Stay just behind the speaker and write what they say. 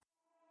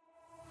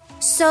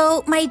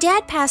So, my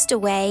dad passed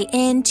away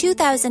in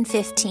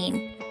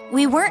 2015.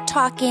 We weren't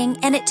talking,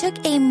 and it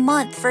took a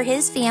month for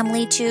his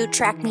family to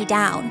track me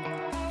down.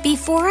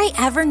 Before I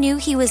ever knew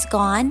he was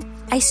gone,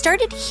 I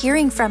started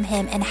hearing from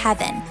him in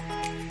heaven.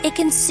 It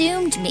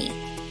consumed me.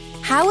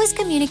 How is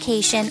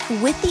communication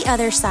with the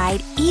other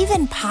side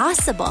even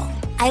possible?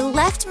 I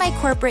left my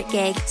corporate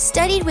gig,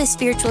 studied with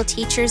spiritual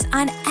teachers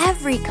on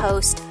every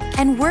coast,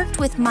 and worked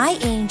with my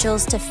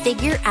angels to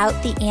figure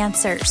out the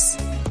answers.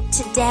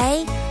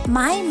 Today,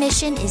 my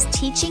mission is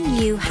teaching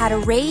you how to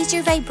raise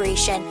your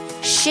vibration,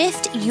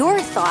 shift your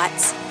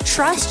thoughts,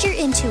 trust your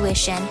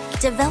intuition,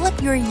 develop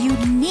your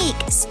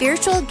unique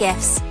spiritual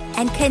gifts,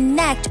 and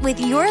connect with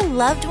your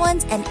loved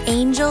ones and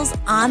angels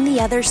on the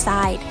other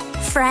side.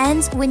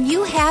 Friends, when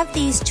you have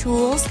these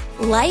tools,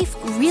 life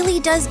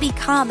really does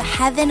become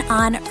heaven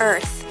on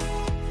earth.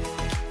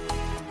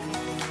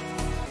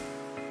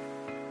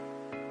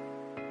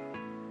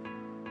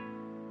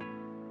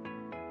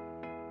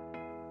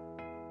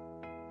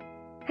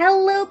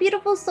 Hello,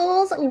 beautiful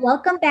souls.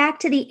 Welcome back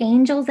to the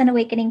Angels and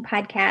Awakening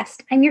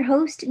podcast. I'm your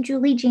host,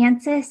 Julie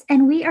Jancius,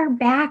 and we are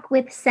back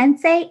with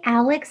Sensei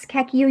Alex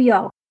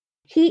Kakiuyo.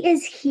 He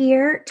is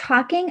here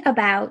talking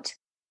about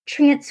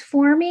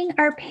transforming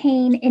our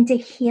pain into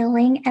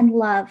healing and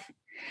love,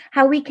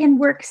 how we can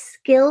work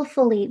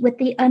skillfully with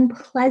the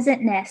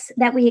unpleasantness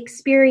that we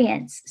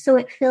experience so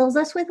it fills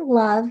us with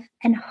love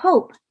and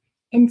hope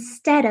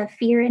instead of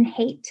fear and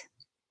hate.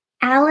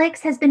 Alex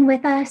has been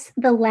with us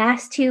the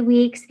last 2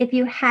 weeks. If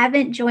you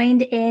haven't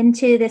joined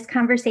into this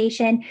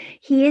conversation,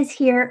 he is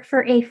here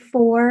for a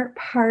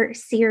 4-part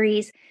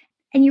series.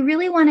 And you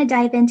really want to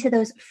dive into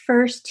those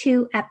first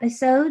 2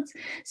 episodes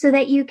so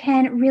that you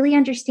can really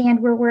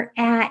understand where we're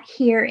at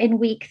here in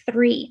week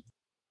 3.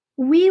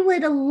 We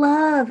would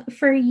love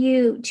for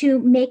you to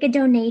make a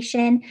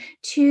donation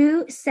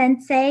to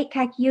Sensei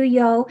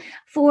Kakiuyo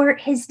for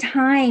his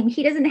time.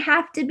 He doesn't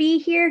have to be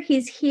here.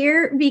 He's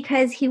here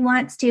because he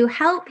wants to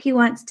help. He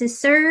wants to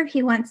serve.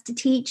 He wants to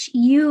teach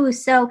you.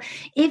 So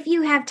if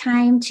you have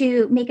time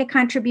to make a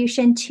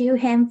contribution to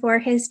him for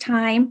his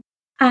time,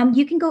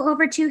 you can go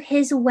over to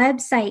his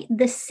website,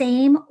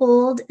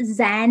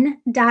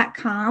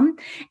 thesameoldzen.com,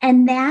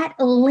 and that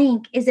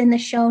link is in the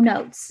show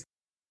notes.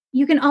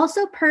 You can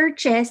also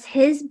purchase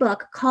his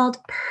book called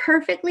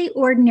Perfectly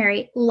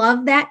Ordinary.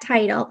 Love that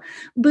title.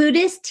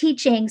 Buddhist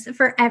Teachings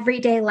for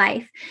Everyday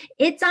Life.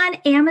 It's on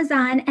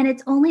Amazon and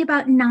it's only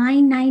about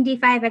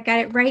 $9.95. I've got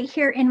it right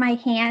here in my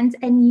hands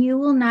and you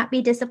will not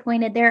be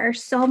disappointed. There are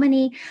so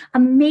many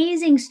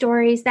amazing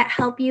stories that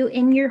help you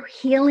in your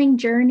healing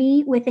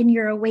journey within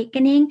your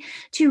awakening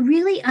to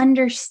really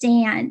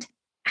understand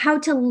how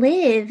to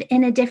live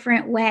in a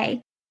different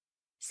way.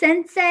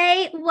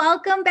 Sensei,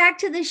 welcome back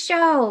to the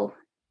show.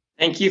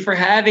 Thank you for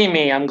having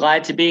me. I'm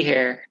glad to be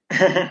here.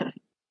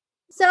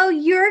 So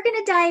you're going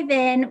to dive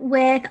in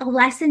with a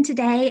lesson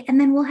today, and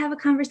then we'll have a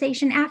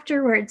conversation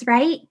afterwards,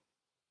 right?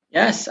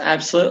 Yes,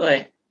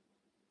 absolutely.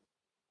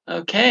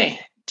 Okay,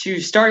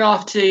 to start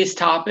off today's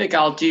topic,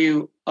 I'll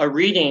do a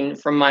reading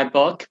from my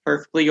book,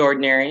 Perfectly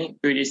Ordinary,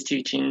 Buddhist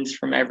Teachings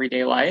from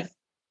Everyday Life,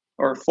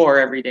 or For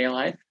Everyday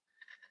Life.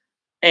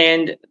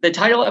 And the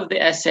title of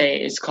the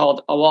essay is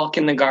called A Walk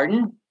in the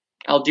Garden.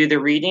 I'll do the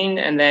reading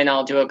and then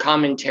I'll do a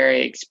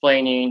commentary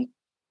explaining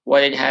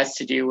what it has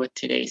to do with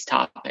today's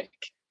topic.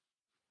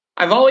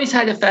 I've always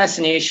had a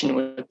fascination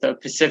with the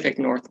Pacific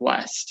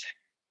Northwest.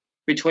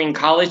 Between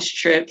college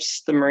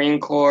trips, the Marine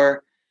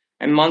Corps,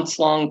 and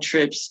months-long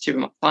trips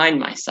to find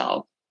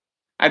myself,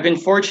 I've been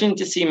fortunate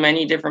to see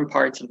many different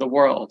parts of the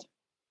world.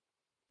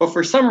 But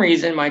for some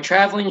reason, my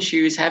traveling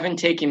shoes haven't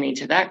taken me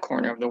to that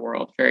corner of the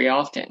world very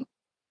often.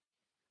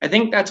 I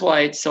think that's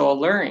why it's so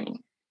alluring.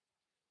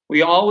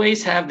 We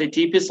always have the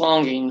deepest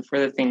longing for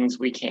the things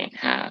we can't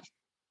have.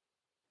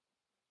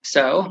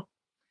 So,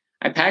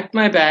 I packed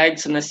my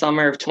bags in the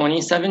summer of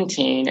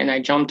 2017 and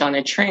I jumped on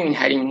a train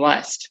heading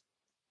west.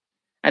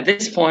 At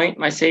this point,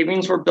 my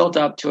savings were built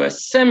up to a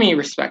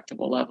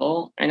semi-respectable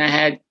level and I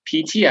had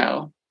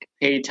PTO,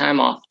 paid time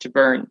off, to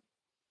burn.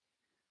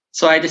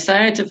 So I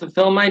decided to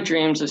fulfill my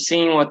dreams of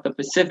seeing what the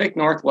Pacific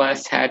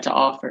Northwest had to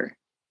offer.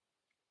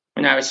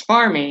 When I was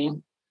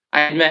farming,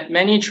 I had met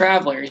many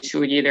travelers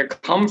who had either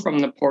come from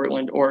the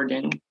Portland,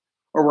 Oregon,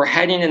 or were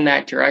heading in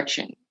that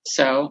direction,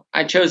 so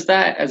I chose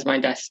that as my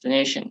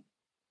destination.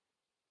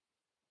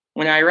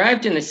 When I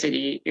arrived in the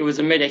city, it was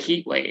amid a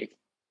heat wave.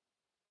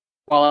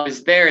 While I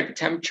was there, the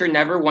temperature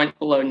never went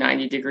below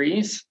 90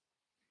 degrees,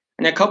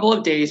 and a couple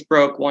of days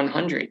broke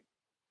 100.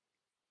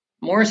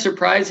 More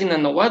surprising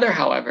than the weather,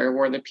 however,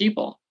 were the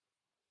people.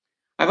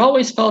 I've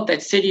always felt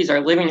that cities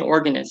are living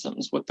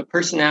organisms with the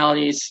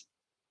personalities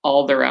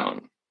all their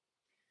own.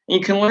 You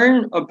can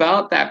learn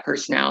about that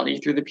personality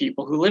through the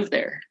people who live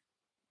there.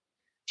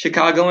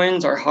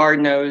 Chicagoans are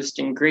hard-nosed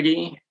and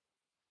gritty.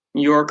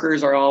 New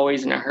Yorkers are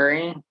always in a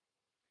hurry.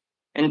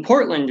 And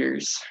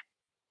Portlanders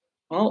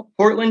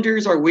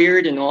are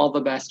weird in all the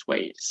best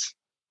ways.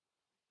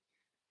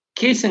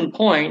 Case in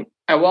point,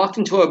 I walked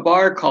into a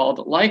bar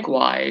called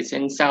Likewise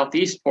in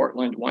Southeast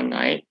Portland one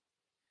night,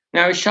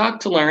 and I was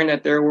shocked to learn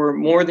that there were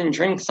more than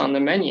drinks on the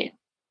menu.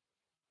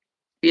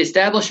 The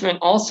establishment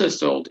also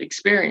sold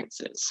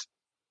experiences.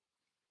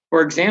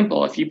 For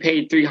example, if you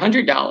paid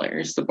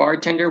 $300, the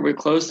bartender would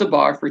close the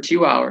bar for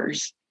 2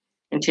 hours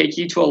and take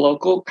you to a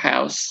local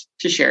house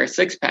to share a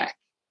six-pack.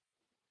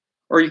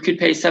 Or you could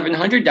pay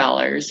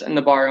 $700 and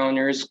the bar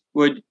owners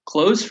would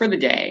close for the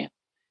day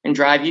and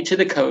drive you to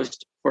the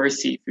coast for a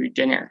seafood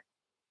dinner.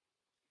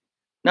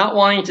 Not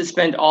wanting to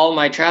spend all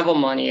my travel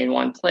money in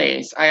one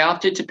place, I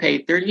opted to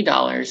pay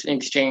 $30 in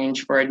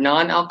exchange for a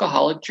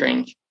non-alcoholic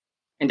drink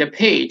and a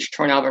page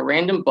torn out of a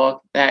random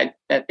book that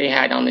they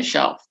had on the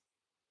shelf.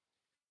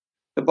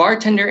 The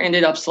bartender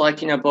ended up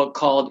selecting a book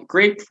called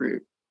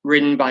Grapefruit,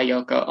 written by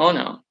Yoko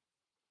Ono.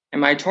 And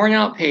my torn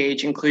out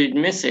page included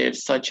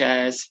missives such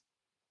as,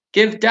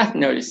 give death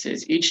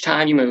notices each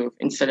time you move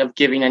instead of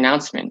giving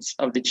announcements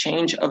of the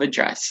change of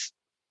address.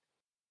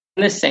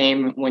 And the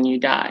same when you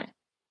die.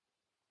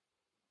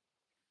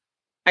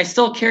 I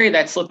still carry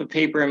that slip of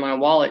paper in my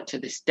wallet to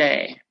this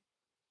day.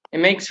 It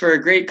makes for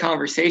a great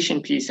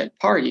conversation piece at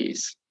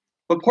parties,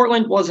 but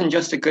Portland wasn't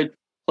just a good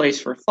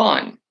place for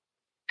fun,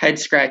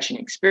 head-scratching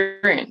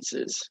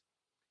experiences.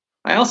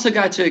 I also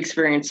got to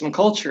experience some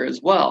culture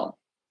as well.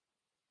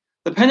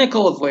 The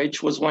pinnacle of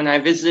which was when I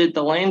visited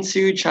the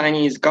Lansu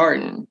Chinese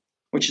Garden,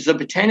 which is a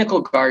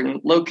botanical garden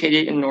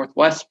located in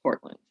northwest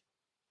Portland.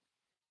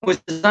 It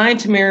was designed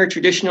to mirror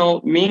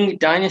traditional Ming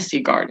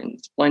Dynasty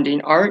gardens,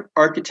 blending art,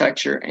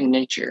 architecture, and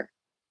nature.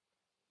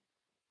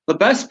 The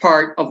best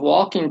part of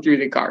walking through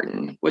the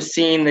garden was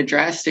seeing the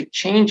drastic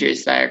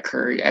changes that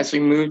occurred as we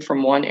moved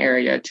from one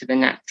area to the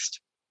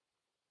next.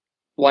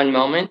 One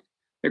moment,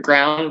 the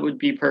ground would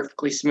be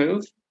perfectly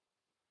smooth,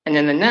 and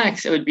in the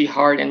next, it would be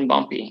hard and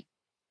bumpy.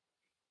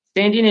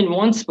 Standing in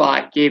one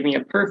spot gave me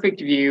a perfect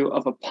view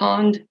of a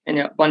pond and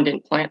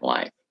abundant plant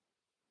life,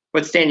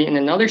 but standing in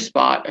another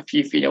spot a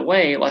few feet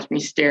away left me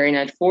staring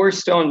at 4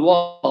 stone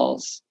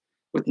walls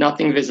with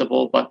nothing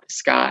visible but the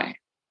sky.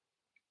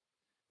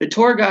 The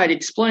tour guide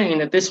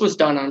explained that this was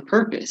done on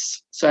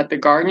purpose so that the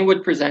garden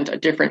would present a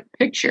different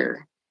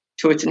picture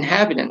to its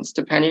inhabitants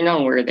depending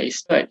on where they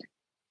stood.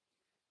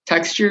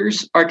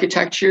 Textures,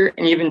 architecture,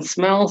 and even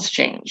smells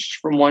changed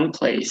from one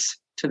place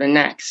to the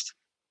next.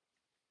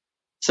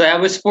 So I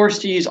was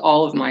forced to use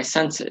all of my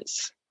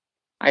senses.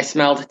 I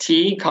smelled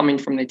tea coming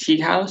from the tea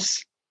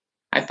house.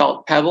 I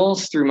felt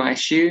pebbles through my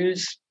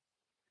shoes.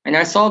 And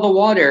I saw the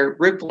water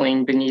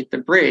rippling beneath the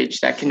bridge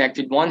that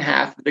connected one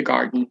half of the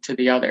garden to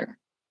the other.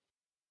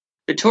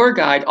 The tour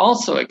guide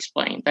also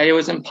explained that it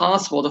was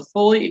impossible to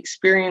fully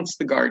experience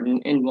the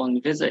garden in one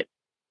visit.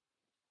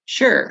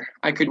 Sure,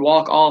 I could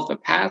walk all of the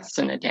paths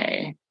in a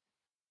day,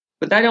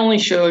 but that only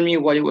showed me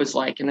what it was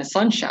like in the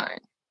sunshine.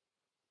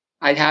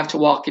 I'd have to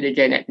walk it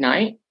again at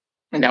night,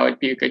 and that would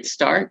be a good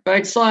start, but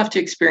I'd still have to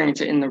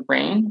experience it in the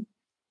rain,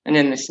 and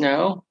in the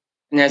snow,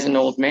 and as an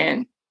old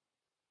man.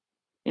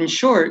 In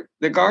short,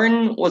 the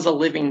garden was a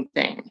living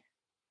thing.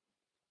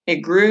 It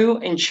grew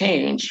and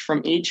changed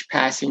from each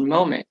passing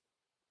moment.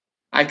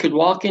 I could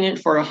walk in it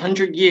for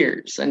 100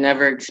 years and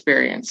never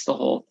experience the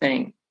whole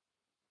thing.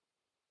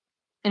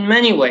 In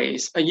many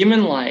ways, a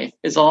human life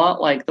is a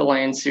lot like the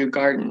Lansu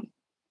Garden.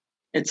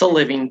 It's a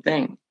living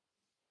thing.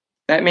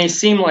 That may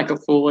seem like a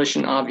foolish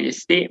and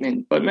obvious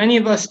statement, but many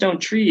of us don't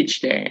treat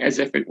each day as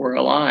if it were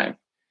alive.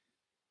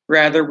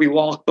 Rather, we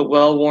walk the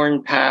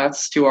well-worn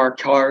paths to our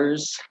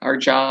cars, our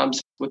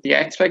jobs, with the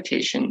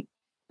expectation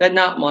that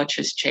not much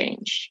has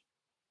changed.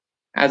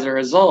 As a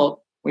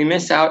result, we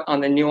miss out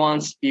on the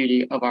nuanced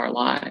beauty of our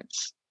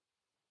lives.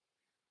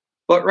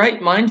 But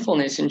right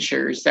mindfulness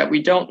ensures that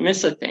we don't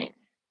miss a thing.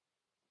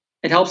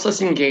 It helps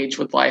us engage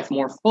with life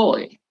more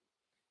fully.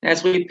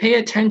 As we pay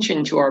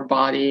attention to our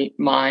body,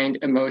 mind,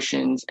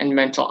 emotions, and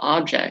mental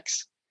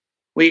objects,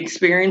 we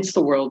experience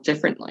the world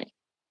differently.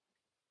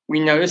 We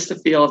notice the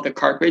feel of the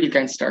carpet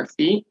against our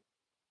feet.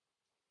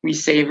 We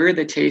savor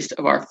the taste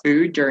of our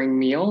food during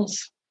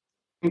meals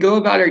and go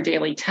about our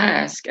daily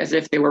tasks as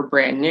if they were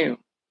brand new.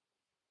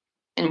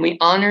 And we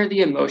honor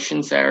the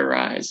emotions that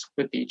arise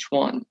with each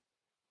one.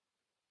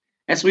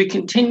 As we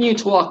continue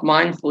to walk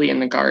mindfully in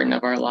the garden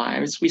of our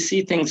lives, we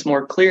see things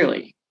more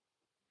clearly.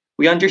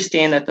 We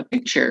understand that the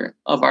picture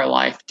of our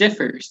life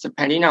differs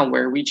depending on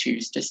where we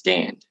choose to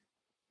stand.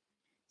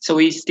 So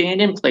we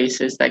stand in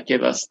places that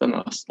give us the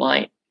most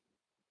light.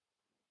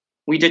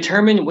 We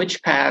determine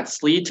which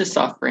paths lead to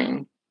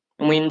suffering,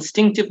 and we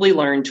instinctively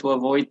learn to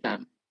avoid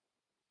them.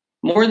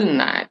 More than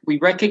that, we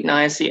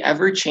recognize the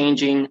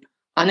ever-changing,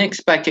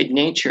 unexpected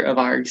nature of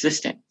our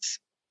existence,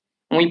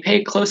 and we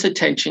pay close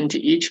attention to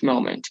each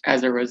moment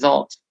as a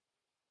result.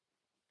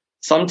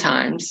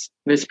 Sometimes,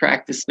 this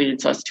practice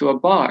leads us to a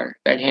bar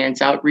that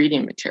hands out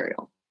reading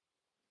material.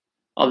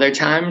 Other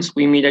times,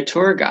 we meet a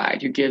tour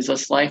guide who gives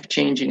us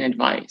life-changing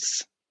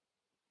advice.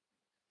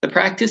 The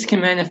practice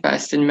can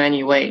manifest in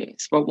many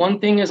ways, but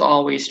one thing is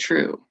always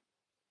true.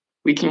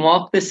 We can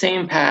walk the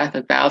same path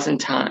 1,000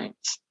 times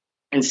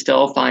and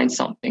still find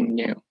something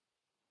new.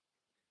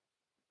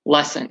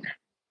 Lesson: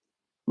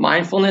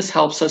 mindfulness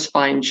helps us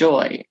find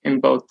joy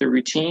in both the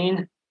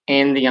routine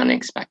and the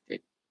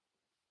unexpected.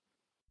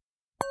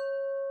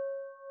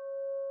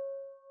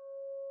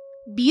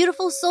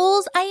 Beautiful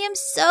souls, I am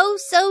so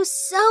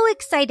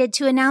excited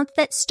to announce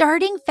that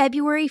starting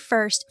February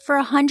 1st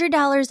for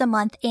 $100 a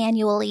month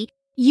annually,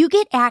 you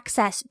get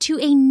access to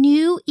a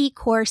new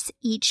e-course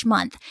each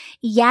month.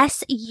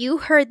 Yes, you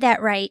heard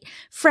that right.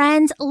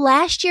 Friends,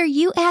 last year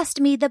you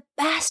asked me the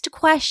best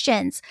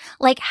questions,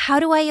 like how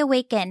do I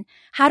awaken?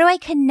 How do I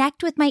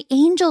connect with my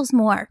angels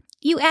more?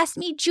 You asked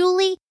me,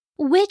 Julie,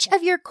 which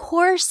of your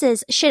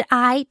courses should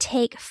I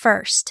take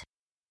first?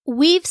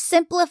 We've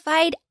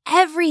simplified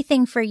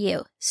everything for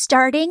you.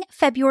 Starting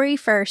February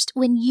 1st,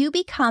 when you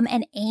become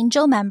an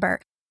angel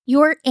member,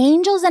 your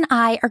angels and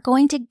I are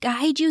going to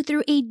guide you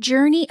through a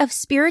journey of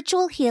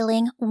spiritual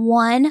healing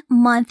 1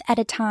 month at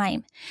a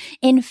time.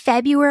 In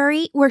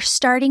February, we're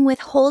starting with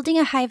holding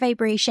a high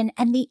vibration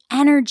and the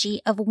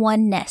energy of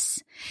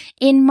oneness.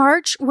 In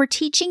March, we're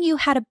teaching you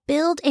how to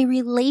build a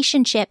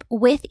relationship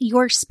with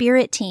your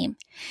spirit team.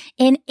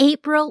 In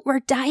April, we're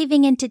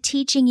diving into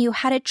teaching you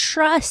how to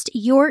trust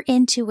your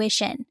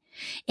intuition.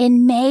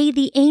 In May,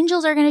 the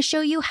angels are going to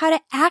show you how to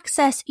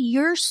access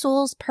your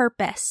soul's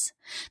purpose.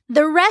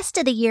 The rest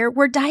of the year,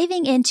 we're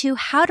diving into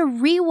how to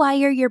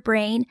rewire your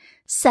brain,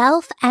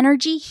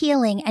 self-energy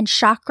healing and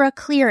chakra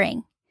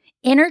clearing,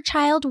 inner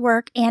child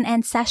work and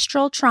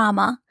ancestral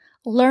trauma,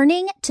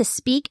 learning to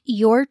speak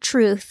your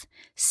truth,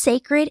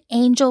 sacred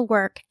angel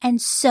work, and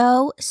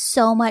so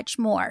much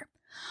more.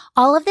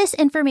 All of this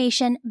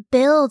information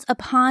builds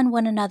upon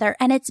one another,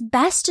 and it's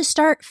best to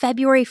start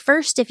February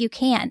 1st if you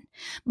can.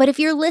 But if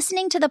you're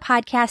listening to the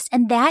podcast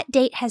and that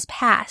date has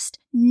passed,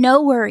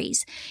 no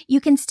worries.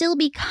 You can still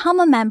become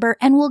a member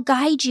and we'll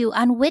guide you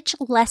on which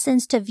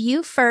lessons to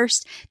view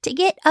first to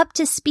get up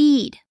to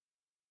speed.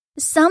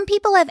 Some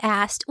people have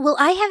asked, will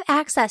I have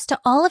access to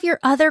all of your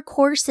other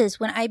courses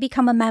when I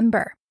become a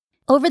member?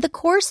 Over the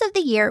course of the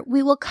year,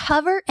 we will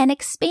cover and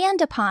expand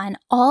upon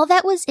all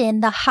that was in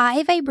the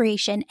high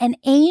vibration and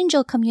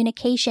angel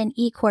communication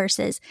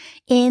e-courses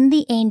in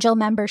the angel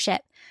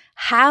membership.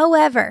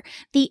 However,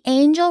 the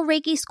Angel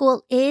Reiki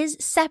School is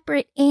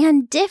separate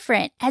and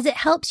different as it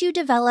helps you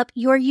develop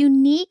your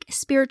unique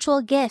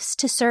spiritual gifts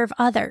to serve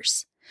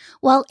others.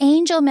 While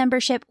angel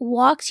membership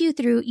walks you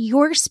through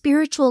your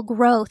spiritual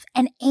growth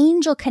and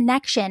angel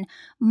connection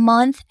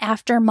month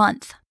after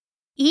month.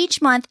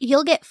 Each month,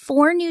 you'll get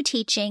 4 new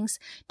teachings,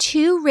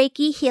 2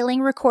 Reiki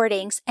healing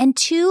recordings, and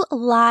 2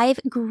 live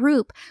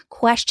group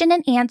question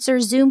and answer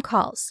Zoom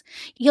calls.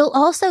 You'll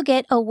also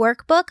get a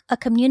workbook, a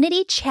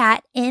community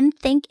chat in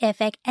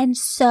Thinkific, and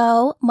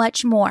so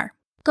much more.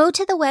 Go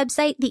to the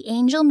website, The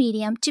Angel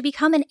Medium, to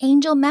become an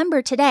angel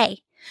member today.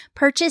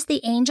 Purchase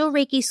the Angel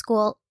Reiki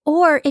School,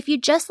 or if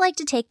you'd just like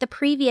to take the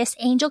previous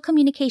Angel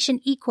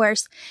Communication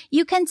e-course,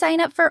 you can sign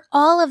up for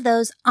all of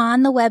those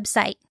on the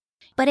website.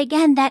 But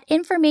again, that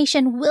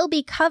information will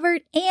be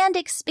covered and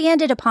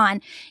expanded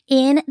upon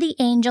in the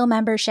Angel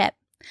membership.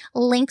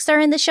 Links are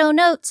in the show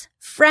notes.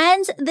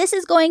 Friends, this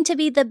is going to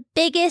be the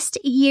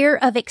biggest year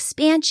of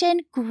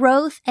expansion,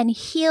 growth, and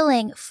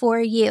healing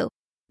for you.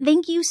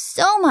 Thank you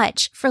so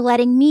much for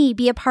letting me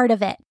be a part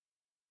of it.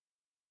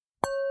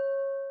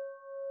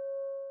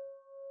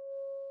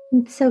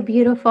 It's so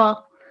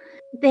beautiful.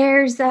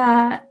 There's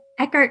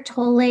Eckhart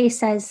Tolle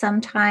says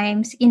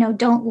sometimes,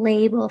 don't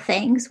label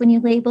things. When you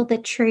label the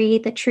tree,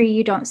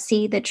 you don't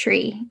see the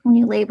tree. When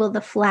you label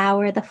the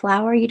flower,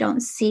 you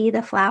don't see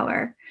the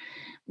flower.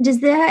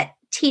 Does that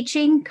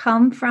teaching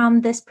come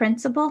from this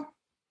principle?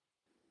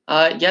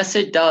 Yes,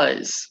 it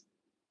does.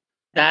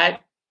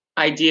 That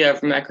idea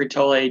from Eckhart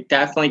Tolle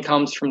definitely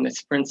comes from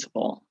this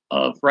principle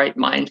of right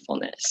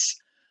mindfulness,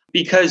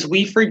 because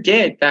we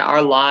forget that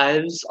our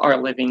lives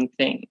are living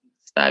things,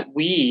 that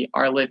we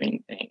are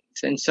living things.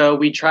 And so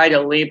we try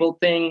to label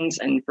things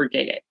and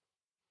forget it.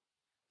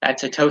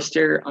 That's a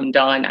toaster. I'm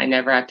done. I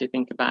never have to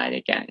think about it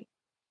again.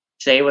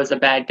 Today was a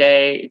bad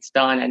day. It's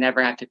done. I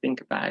never have to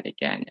think about it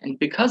again. And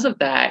because of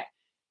that,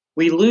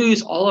 we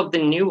lose all of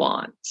the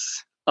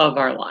nuance of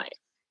our life.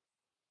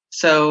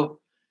 So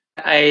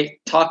I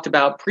talked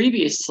about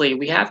previously,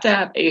 we have to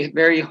have a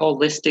very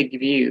holistic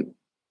view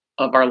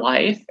of our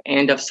life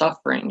and of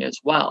suffering as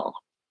well.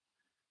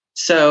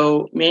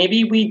 So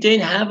maybe we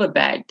did have a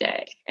bad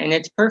day, and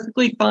it's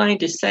perfectly fine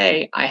to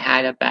say, I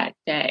had a bad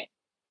day.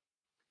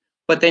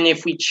 But then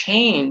if we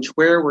change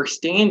where we're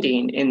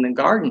standing in the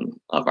garden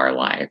of our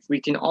life,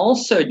 we can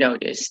also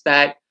notice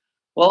that,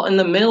 well, in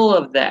the middle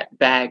of that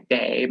bad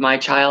day, my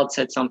child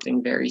said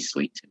something very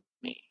sweet to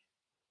me.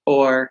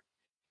 Or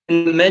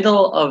in the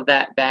middle of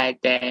that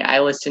bad day, I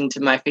listened to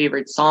my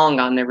favorite song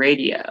on the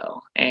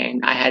radio,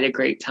 and I had a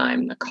great time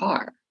in the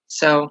car.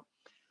 So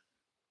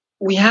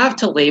we have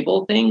to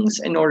label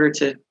things in order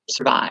to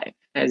survive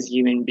as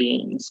human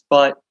beings,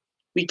 but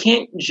we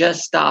can't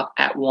just stop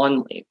at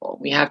one label.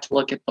 We have to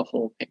look at the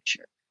whole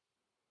picture.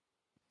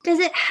 Does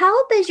it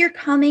help as you're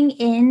coming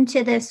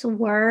into this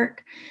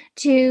work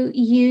to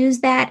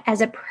use that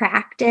as a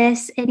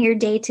practice in your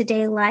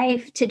day-to-day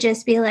life to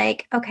just be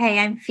like, okay,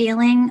 I'm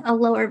feeling a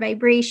lower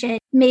vibration.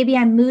 Maybe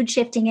I'm mood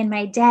shifting in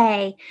my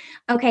day.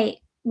 Okay,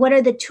 what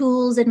are the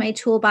tools in my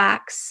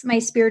toolbox, my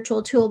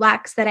spiritual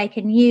toolbox that I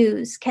can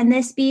use? Can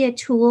this be a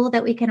tool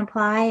that we can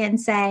apply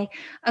and say,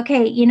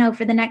 okay,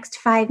 for the next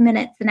 5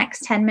 minutes, the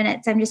next 10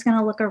 minutes, I'm just going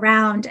to look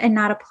around and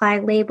not apply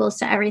labels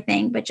to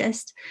everything, but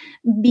just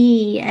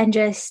be and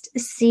just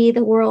see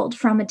the world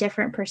from a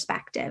different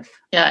perspective.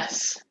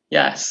 Yes.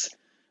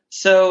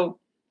 So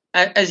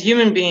as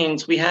human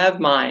beings, we have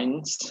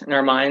minds, and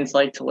our minds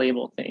like to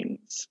label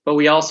things, but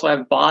we also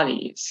have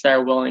bodies that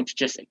are willing to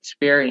just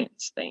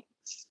experience things.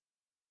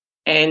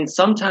 And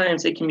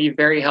sometimes it can be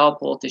very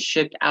helpful to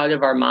shift out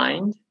of our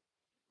mind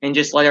and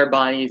just let our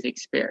bodies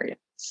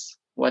experience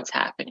what's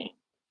happening.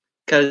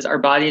 Because our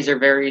bodies are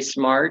very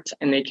smart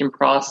and they can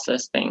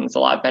process things a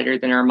lot better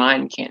than our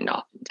mind can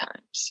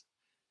oftentimes.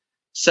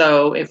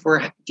 So if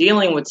we're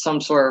dealing with some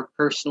sort of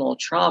personal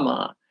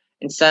trauma,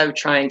 instead of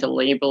trying to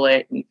label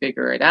it and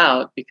figure it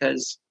out,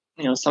 because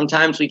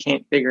sometimes we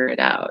can't figure it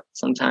out.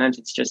 Sometimes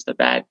it's just a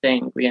bad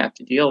thing we have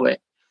to deal with.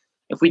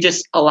 If we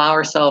just allow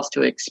ourselves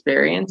to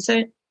experience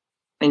it,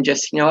 and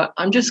just,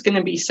 I'm just going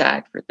to be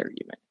sad for 30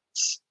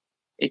 minutes.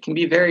 It can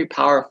be very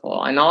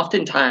powerful. And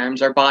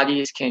oftentimes our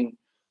bodies can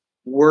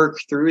work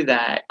through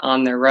that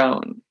on their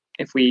own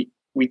if we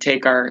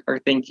take our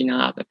thinking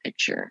out of the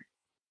picture.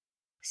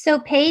 So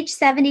page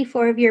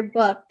 74 of your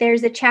book,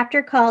 there's a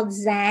chapter called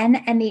Zen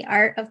and the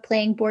Art of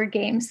Playing Board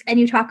Games. And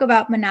you talk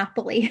about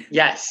Monopoly.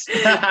 Yes.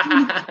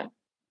 I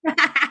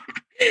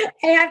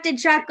have to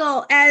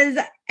chuckle as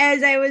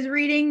I was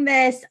reading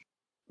this.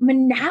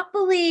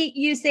 Monopoly,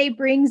 you say,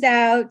 brings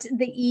out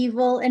the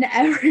evil in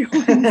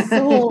everyone's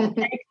soul.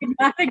 I could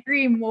not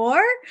agree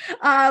more.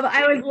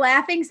 I was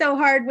laughing so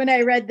hard when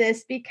I read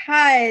this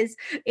because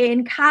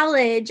in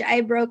college,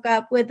 I broke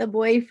up with a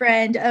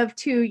boyfriend of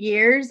 2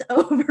 years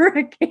over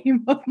a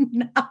game of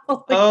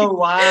Monopoly. Oh,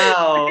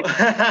 wow.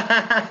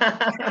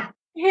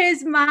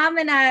 His mom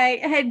and I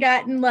had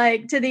gotten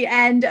to the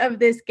end of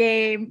this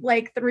game,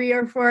 3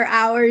 or 4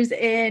 hours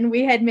in.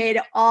 We had made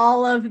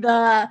all of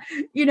the,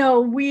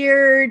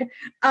 weird,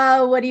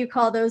 what do you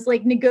call those?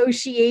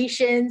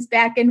 Negotiations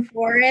back and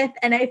forth.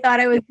 And I thought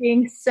I was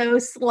being so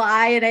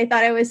sly and I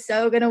thought I was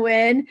so going to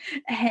win.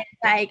 And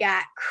I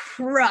got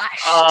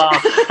crushed. Oh.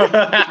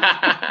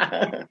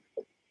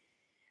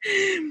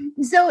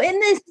 So in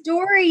this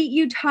story,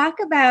 you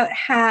talk about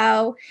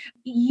how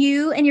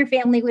you and your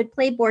family would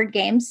play board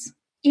games.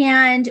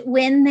 And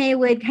when they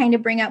would kind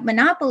of bring up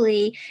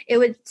Monopoly, it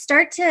would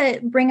start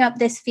to bring up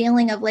this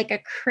feeling of a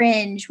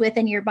cringe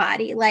within your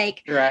body. Right.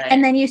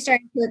 And then you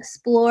start to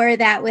explore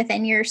that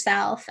within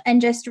yourself and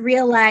just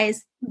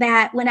realize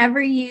that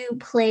whenever you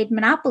played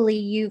Monopoly,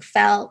 you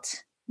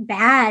felt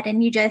bad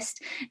and you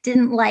just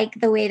didn't like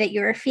the way that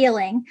you were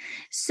feeling.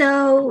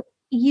 So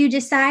you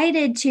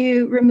decided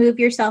to remove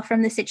yourself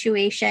from the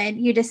situation.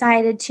 You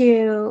decided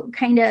to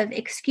kind of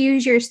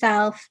excuse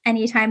yourself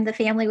anytime the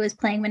family was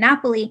playing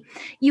Monopoly.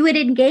 You would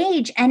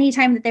engage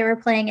anytime that they were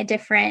playing a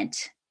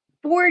different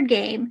board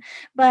game,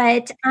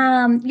 but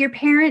your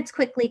parents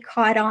quickly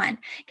caught on.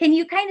 Can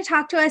you kind of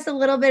talk to us a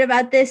little bit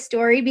about this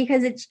story?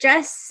 Because it's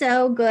just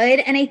so good.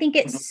 And I think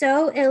it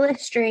so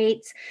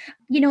illustrates,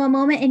 a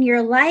moment in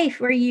your life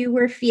where you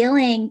were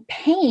feeling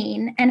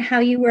pain and how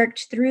you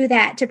worked through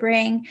that to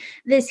bring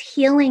this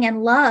healing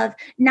and love,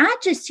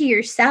 not just to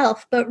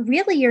yourself, but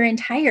really your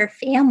entire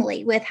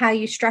family with how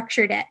you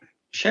structured it.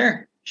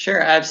 Sure,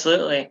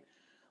 absolutely.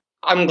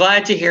 I'm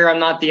glad to hear I'm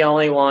not the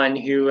only one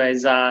who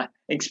has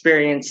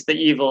experienced the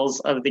evils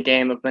of the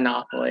game of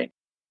Monopoly.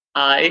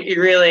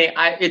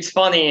 It's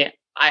funny.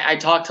 I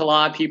talked to a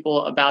lot of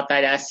people about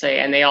that essay,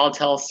 and they all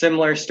tell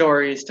similar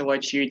stories to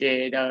what you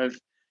did of,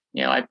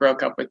 I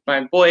broke up with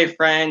my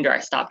boyfriend, or I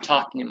stopped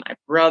talking to my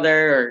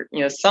brother,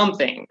 or,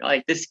 something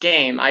like this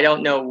game. I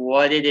don't know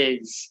what it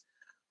is.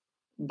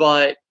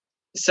 But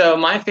so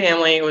my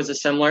family, it was a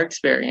similar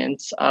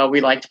experience. We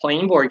liked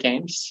playing board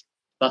games.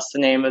 That's the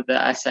name of the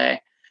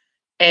essay.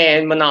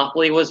 And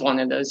Monopoly was one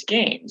of those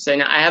games.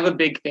 And I have a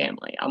big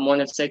family. I'm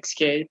one of 6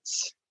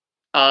 kids.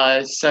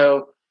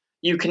 So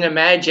you can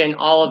imagine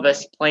all of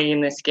us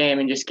playing this game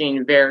and just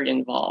getting very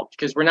involved,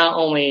 because we're not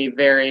only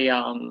very,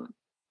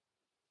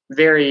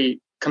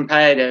 very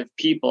competitive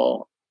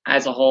people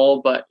as a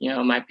whole, but,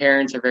 my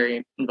parents are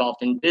very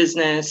involved in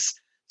business.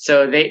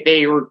 So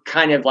they were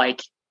kind of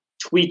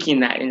tweaking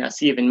that in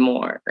us even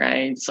more,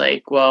 right? It's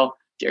well,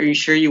 are you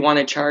sure you want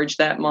to charge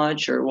that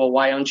much? Or, well,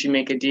 why don't you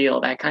make a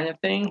deal? That kind of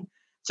thing.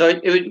 So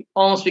it would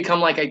almost become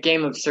like a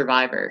game of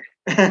Survivor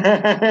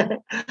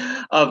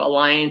of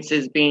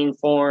alliances being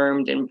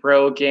formed and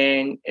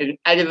broken.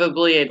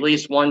 Inevitably, at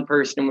least one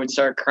person would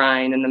start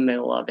crying in the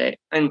middle of it.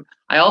 And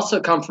I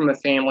also come from a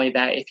family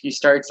that if you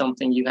start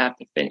something, you have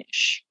to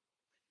finish.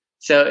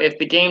 So if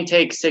the game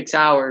takes 6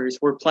 hours,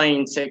 we're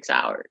playing 6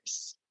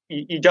 hours.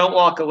 You don't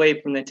walk away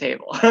from the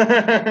table.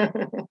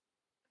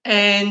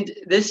 And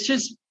this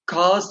just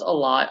caused a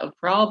lot of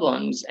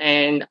problems.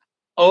 And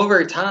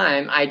over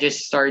time, I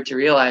just started to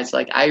realize,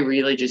 I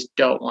really just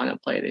don't want to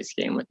play this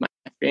game with my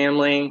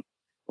family.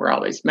 We're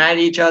always mad at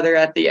each other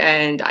at the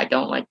end. I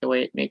don't like the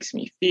way it makes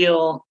me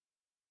feel.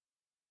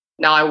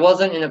 Now, I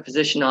wasn't in a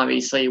position,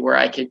 obviously, where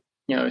I could,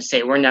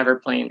 say we're never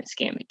playing this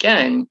game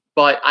again.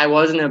 But I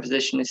was in a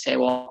position to say,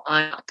 well,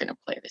 I'm not going to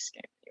play this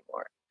game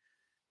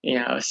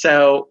anymore.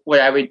 So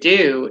what I would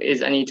do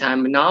is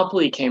anytime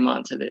Monopoly came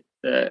onto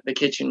the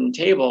kitchen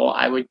table,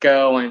 I would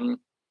go and,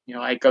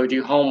 I'd go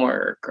do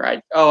homework,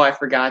 or I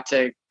forgot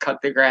to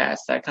cut the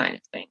grass, that kind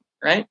of thing,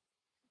 right?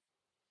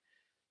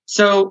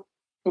 So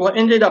what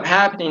ended up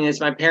happening is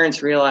my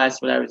parents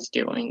realized what I was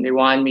doing. They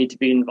wanted me to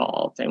be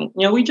involved. And,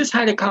 we just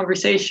had a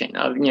conversation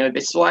of,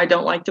 this is why I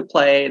don't like to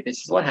play. This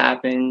is what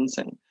happens.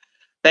 And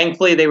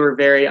thankfully, they were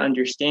very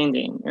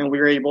understanding. And we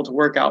were able to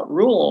work out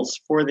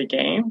rules for the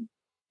game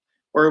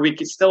where we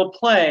could still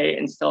play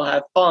and still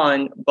have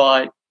fun,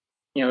 but,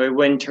 it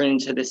wouldn't turn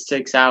into this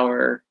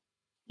 6-hour,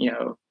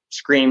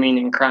 screaming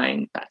and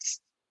crying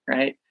fest,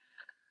 right?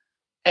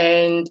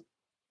 And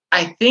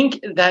I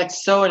think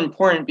that's so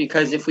important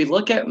because if we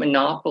look at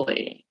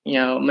Monopoly,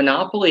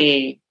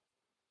 Monopoly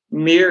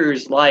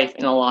mirrors life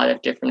in a lot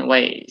of different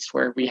ways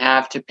where we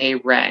have to pay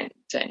rent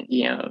and,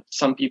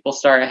 some people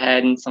start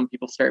ahead and some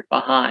people start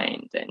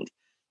behind. And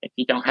if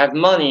you don't have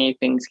money,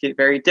 things get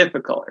very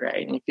difficult,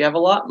 right? And if you have a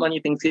lot of money,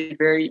 things get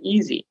very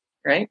easy,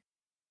 right?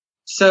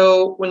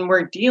 So when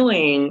we're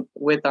dealing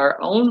with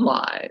our own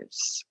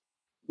lives,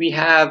 we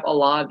have a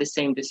lot of the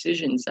same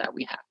decisions that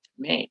we have to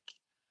make.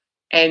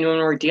 And when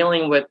we're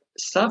dealing with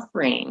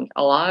suffering,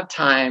 a lot of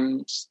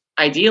times,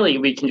 ideally,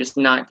 we can just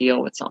not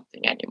deal with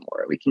something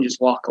anymore. We can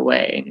just walk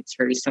away, and it's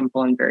very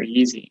simple and very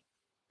easy,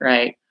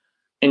 right?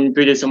 In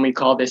Buddhism, we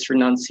call this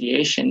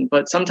renunciation,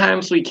 but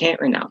sometimes we can't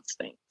renounce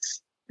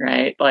things,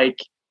 right? Like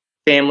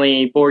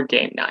family board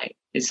game night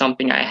is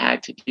something I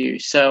had to do.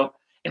 So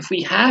if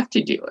we have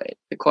to do it,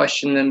 the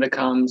question then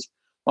becomes,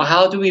 well,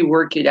 how do we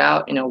work it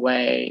out in a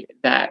way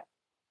that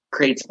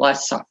creates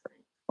less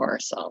suffering for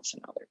ourselves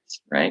and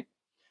others, right?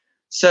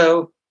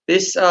 So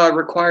this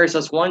requires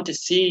us, one, to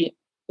see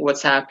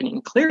what's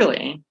happening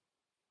clearly.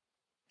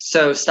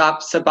 So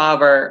stop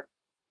above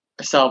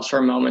ourselves for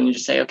a moment and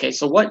just say, okay,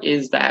 so what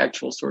is the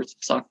actual source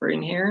of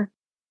suffering here?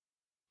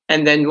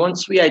 And then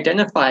once we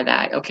identify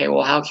that, okay,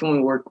 well, how can we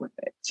work with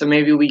it? So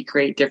maybe we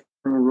create different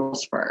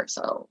rules for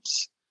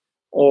ourselves,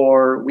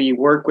 or we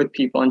work with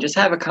people and just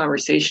have a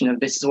conversation of,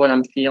 this is what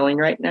I'm feeling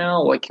right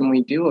now. What can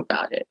we do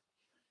about it?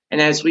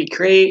 And as we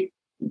create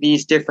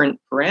these different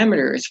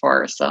parameters for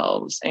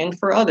ourselves and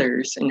for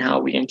others in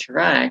how we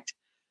interact,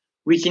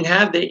 we can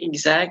have the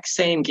exact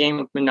same game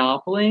of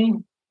Monopoly,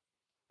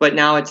 but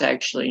now it's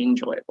actually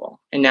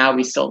enjoyable. And now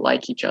we still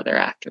like each other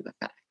after the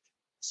fact.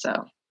 So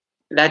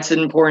that's an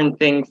important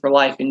thing for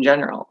life in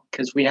general,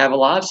 because we have a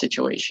lot of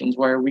situations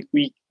where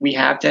we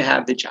have to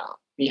have the job.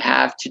 We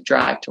have to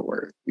drive to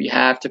work. We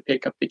have to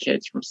pick up the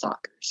kids from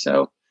soccer.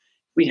 So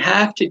we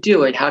have to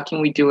do it. How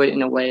can we do it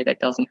in a way that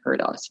doesn't hurt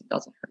us and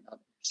doesn't hurt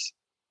others?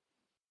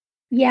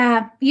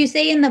 Yeah. You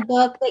say in the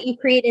book that you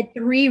created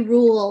 3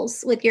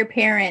 rules with your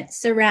parents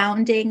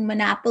surrounding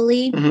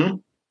Monopoly. Mm-hmm.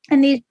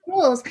 And these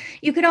rules,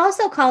 you could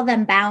also call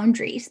them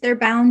boundaries. They're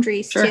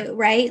boundaries Sure. too,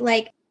 right?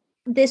 Like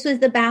this was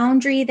the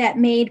boundary that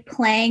made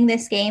playing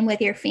this game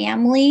with your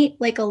family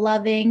like a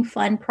loving,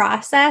 fun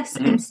process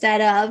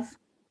instead of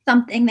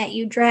something that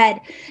you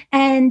dread.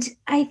 And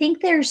I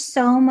think there's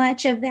so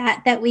much of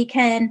that we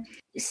can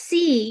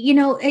see,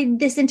 in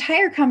this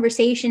entire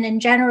conversation in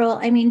general.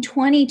 I mean,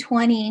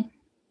 2020,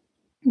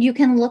 you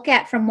can look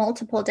at from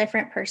multiple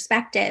different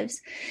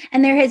perspectives.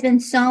 And there has been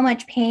so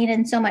much pain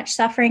and so much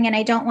suffering. And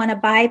I don't want to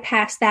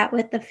bypass that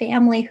with the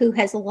family who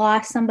has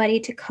lost somebody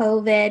to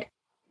COVID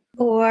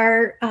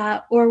or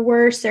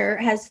worse, or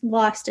has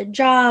lost a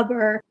job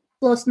or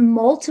lost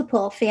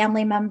multiple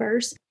family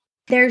members.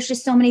 There's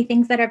just so many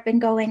things that have been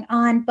going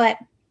on, but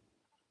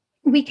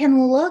we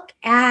can look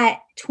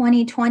at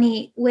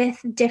 2020 with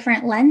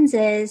different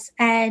lenses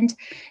and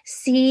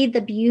see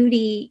the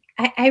beauty.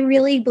 I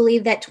really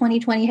believe that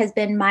 2020 has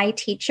been my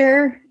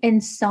teacher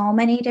in so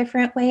many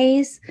different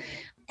ways,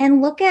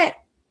 and look at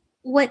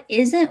what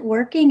isn't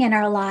working in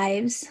our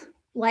lives,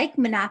 like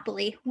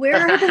Monopoly. Where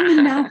are the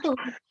Monopoly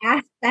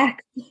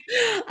aspects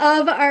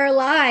of our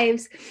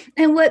lives,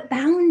 and what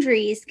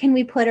boundaries can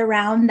we put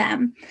around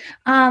them?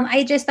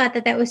 I just thought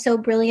that was so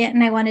brilliant,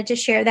 and I wanted to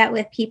share that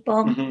with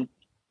people. Mm-hmm.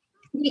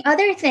 The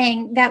other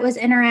thing that was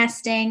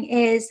interesting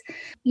is,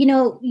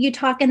 you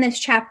talk in this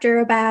chapter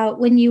about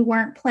when you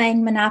weren't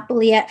playing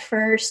Monopoly at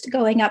first,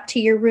 going up to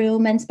your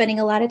room and spending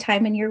a lot of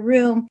time in your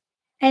room.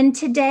 And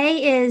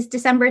today is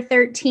December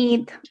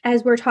 13th.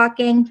 As we're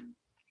talking,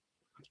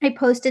 I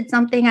posted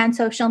something on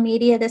social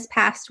media this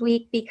past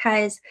week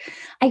because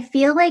I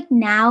feel like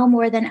now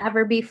more than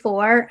ever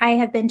before, I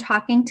have been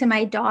talking to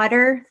my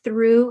daughter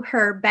through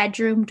her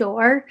bedroom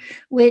door,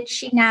 which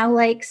she now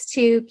likes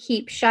to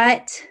keep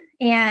shut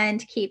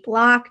and keep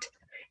locked,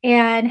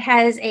 and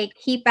has a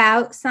keep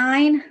out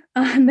sign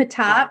on the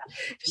top.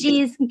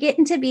 She's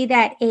getting to be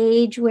that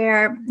age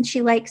where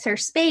she likes her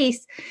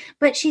space,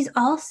 but she's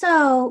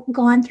also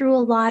gone through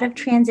a lot of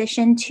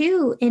transition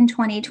too in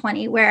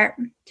 2020, where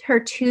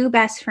her 2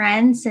 best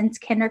friends since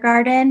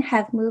kindergarten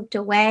have moved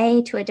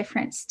away to a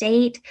different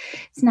state.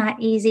 It's not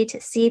easy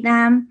to see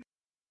them.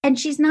 And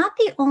she's not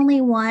the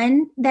only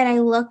one that I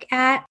look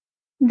at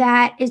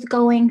that is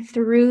going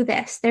through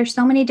this. There's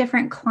so many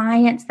different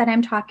clients that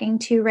I'm talking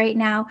to right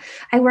now.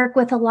 I work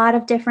with a lot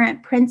of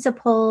different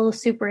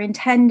principals,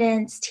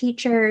 superintendents,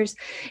 teachers,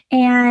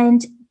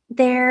 and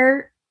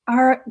there's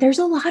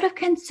a lot of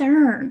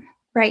concern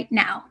right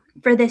now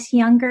for this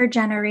younger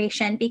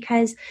generation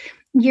because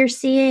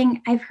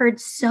I've heard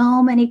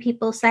so many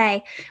people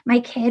say, my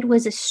kid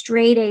was a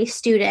straight A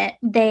student.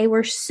 They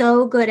were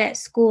so good at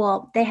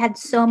school. They had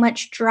so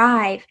much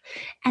drive.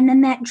 And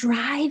then that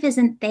drive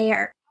isn't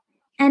there.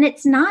 And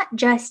it's not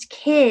just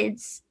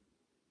kids.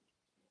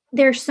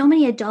 There's so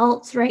many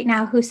adults right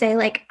now who say,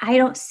 like, I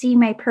don't see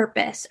my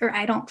purpose, or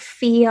I don't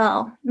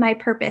feel my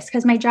purpose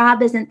because my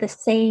job isn't the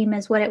same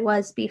as what it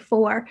was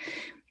before.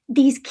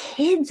 These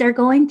kids are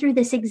going through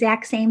this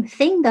exact same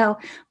thing, though,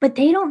 but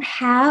they don't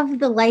have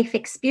the life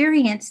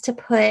experience to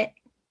put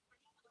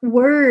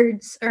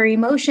words or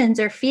emotions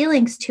or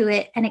feelings to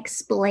it and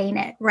explain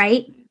it,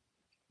 right?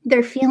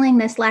 They're feeling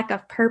this lack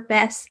of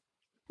purpose,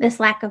 this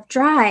lack of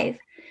drive.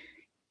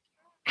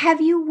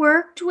 Have you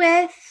worked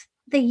with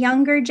the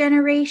younger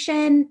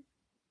generation?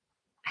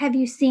 Have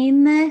you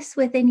seen this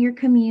within your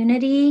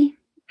community?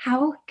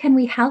 How can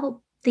we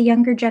help the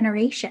younger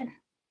generation?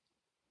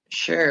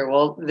 Sure.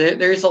 Well,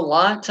 there's a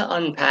lot to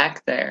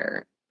unpack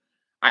there.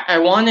 I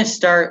want to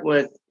start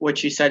with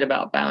what you said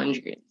about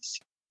boundaries.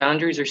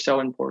 Boundaries are so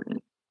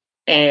important.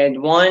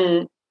 And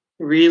one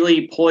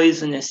really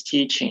poisonous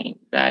teaching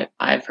that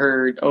I've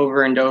heard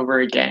over and over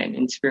again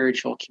in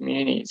spiritual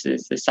communities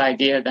is this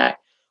idea that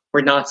we're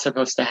not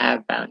supposed to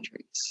have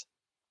boundaries.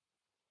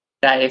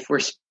 That if we're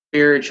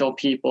spiritual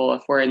people,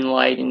 if we're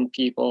enlightened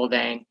people,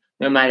 then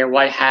no matter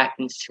what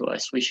happens to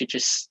us, we should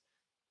just,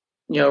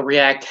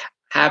 react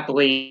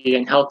happily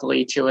and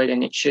healthily to it,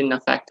 and it shouldn't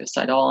affect us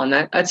at all. And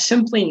that's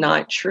simply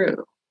not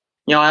true.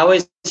 I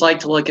always like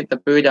to look at the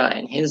Buddha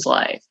and his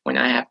life when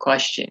I have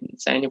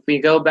questions. And if we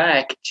go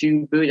back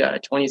to Buddha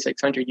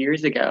 2,600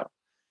 years ago,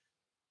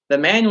 the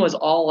man was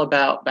all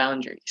about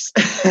boundaries.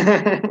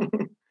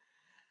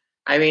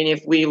 I mean,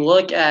 if we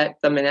look at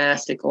the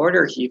monastic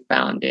order he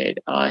founded,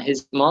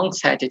 his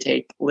monks had to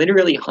take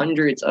literally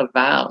hundreds of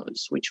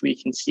vows, which we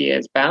can see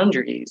as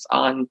boundaries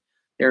on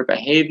their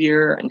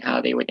behavior and how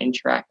they would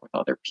interact with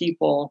other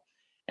people.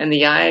 And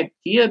the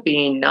idea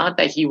being not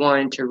that he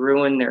wanted to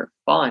ruin their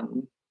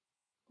fun,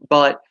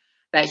 but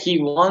that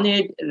he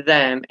wanted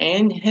them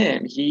and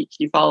him, he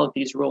followed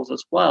these rules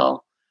as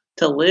well,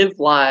 to live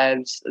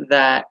lives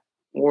that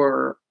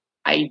were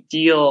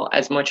ideal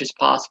as much as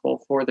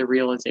possible for the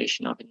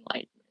realization of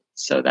enlightenment,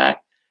 so that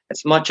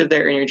as much of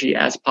their energy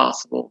as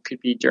possible could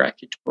be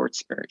directed towards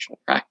spiritual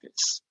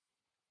practice.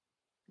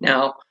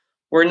 Now,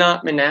 we're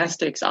not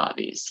monastics,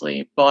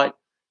 obviously, but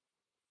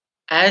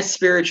as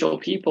spiritual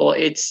people,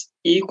 it's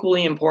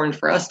equally important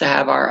for us to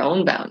have our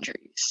own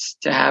boundaries,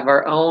 to have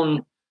our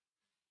own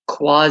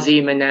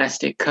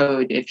quasi-monastic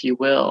code, if you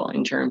will,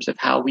 in terms of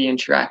how we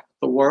interact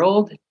with the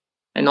world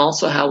and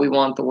also how we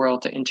want the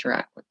world to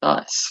interact with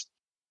us.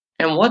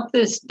 And what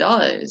this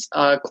does,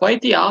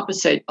 quite the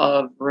opposite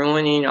of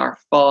ruining our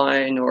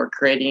fun or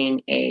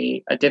creating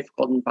a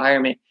difficult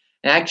environment,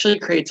 it actually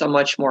creates a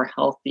much more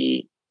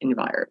healthy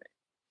environment.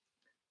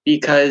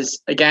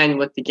 Because, again,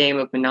 with the game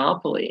of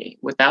Monopoly,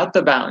 without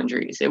the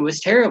boundaries, it was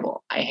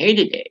terrible. I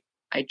hated it.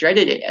 I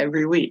dreaded it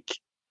every week.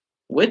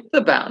 With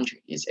the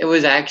boundaries, it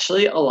was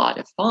actually a lot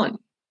of fun.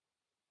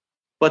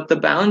 But the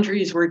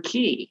boundaries were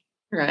key,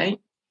 right?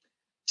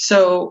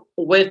 So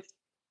with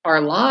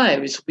our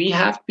lives, we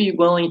have to be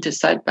willing to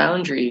set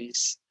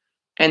boundaries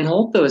and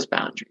hold those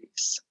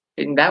boundaries.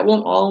 And that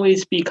won't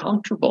always be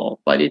comfortable,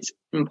 but it's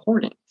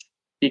important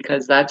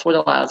because that's what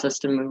allows us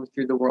to move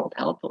through the world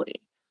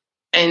healthily.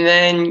 And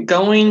then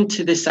going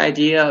to this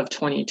idea of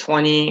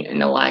 2020 and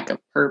the lack of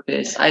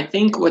purpose, I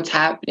think what's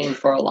happening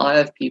for a lot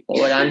of people,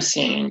 what I'm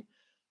seeing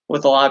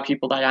with a lot of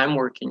people that I'm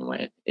working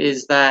with,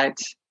 is that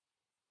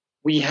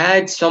we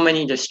had so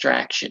many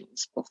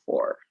distractions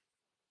before,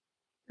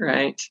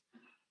 right?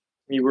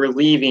 We were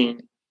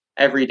leaving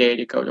every day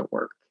to go to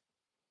work,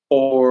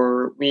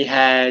 or we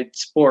had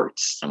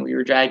sports and we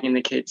were dragging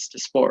the kids to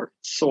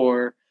sports,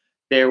 or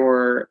there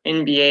were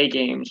NBA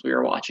games we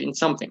were watching,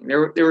 something.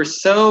 There were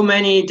so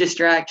many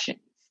distractions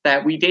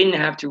that we didn't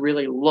have to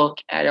really look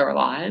at our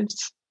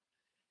lives.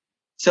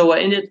 So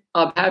what ended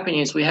up happening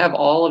is we have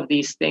all of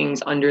these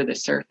things under the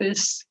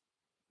surface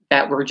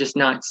that we're just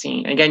not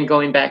seeing. Again,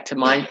 going back to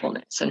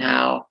mindfulness and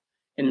how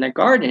in the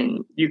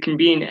garden, you can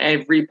be in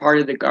every part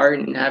of the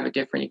garden and have a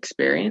different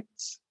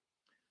experience.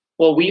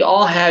 Well, we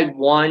all had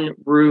one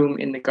room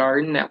in the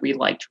garden that we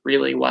liked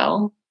really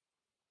well,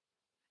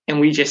 and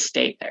we just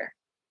stayed there.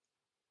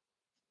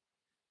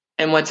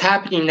 And what's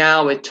happening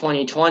now with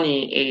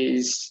 2020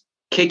 is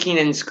kicking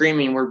and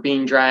screaming, we're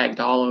being dragged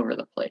all over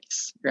the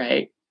place,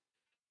 right?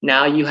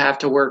 Now you have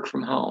to work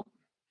from home.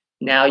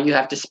 Now you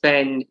have to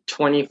spend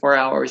 24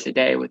 hours a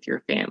day with your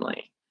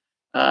family.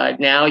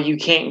 Now you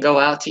can't go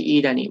out to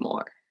eat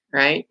anymore,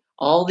 right?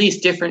 All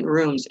these different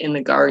rooms in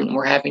the garden,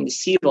 we're having to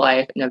see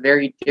life in a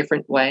very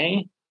different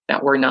way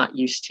that we're not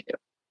used to.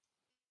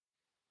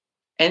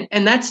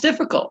 And that's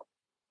difficult.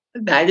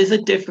 That is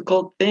a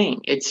difficult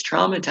thing. It's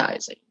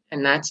traumatizing.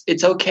 And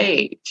it's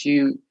okay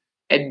to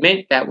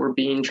admit that we're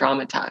being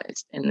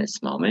traumatized in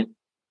this moment.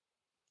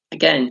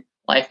 Again,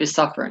 life is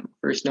suffering,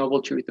 first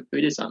noble truth of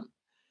Buddhism.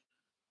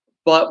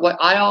 But what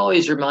I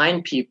always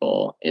remind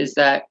people is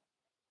that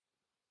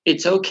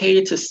it's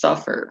okay to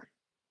suffer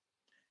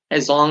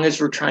as long as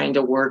we're trying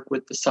to work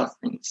with the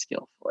suffering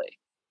skillfully.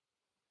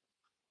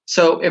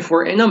 So if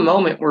we're in a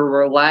moment where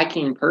we're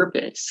lacking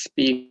purpose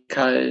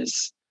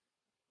because,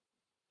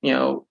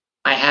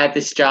 I had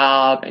this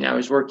job and I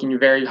was working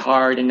very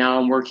hard and now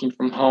I'm working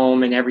from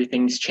home and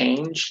everything's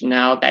changed.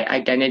 Now that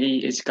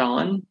identity is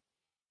gone.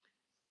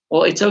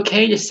 Well, it's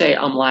okay to say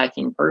I'm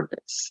lacking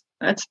purpose.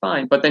 That's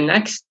fine. But the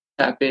next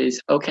step is,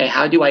 okay,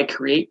 how do I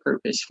create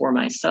purpose for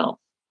myself?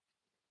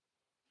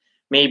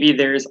 Maybe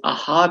there's a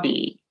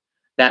hobby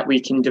that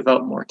we can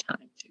devote more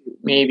time to.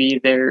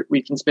 Maybe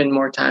we can spend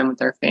more time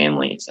with our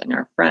families and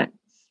our friends,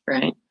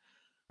 right?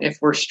 If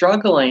we're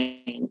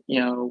struggling,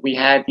 we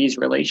had these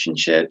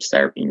relationships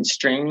that are being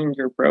strained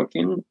or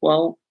broken.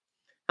 Well,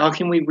 how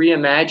can we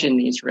reimagine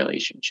these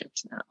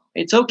relationships now?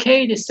 It's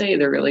okay to say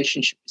the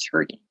relationship is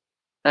hurting.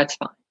 That's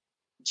fine.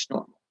 It's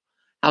normal.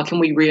 How can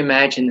we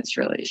reimagine this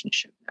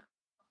relationship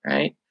now,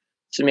 right?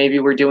 So maybe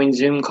we're doing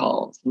Zoom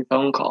calls and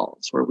phone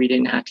calls where we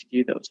didn't have to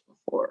do those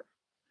before.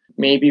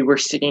 Maybe we're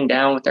sitting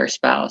down with our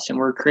spouse and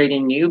we're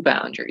creating new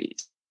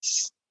boundaries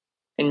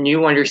and new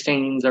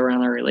understandings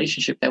around our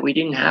relationship that we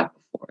didn't have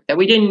before, that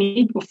we didn't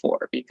need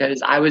before,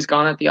 because I was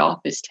gone at the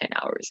office 10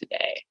 hours a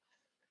day.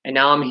 And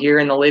now I'm here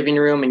in the living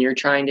room and you're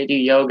trying to do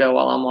yoga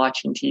while I'm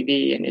watching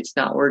TV and it's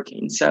not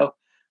working. So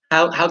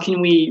how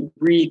can we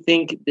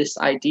rethink this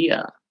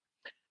idea?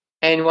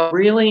 And what I'm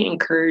really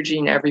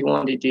encouraging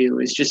everyone to do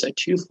is just a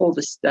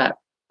twofold step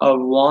of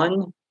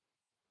one,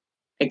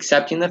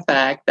 accepting the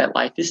fact that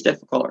life is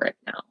difficult right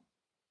now.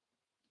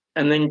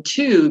 And then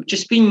two,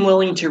 just being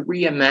willing to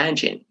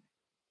reimagine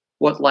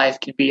what life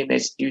could be in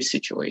this new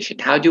situation.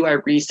 How do I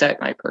reset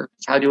my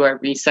purpose? How do I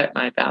reset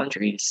my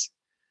boundaries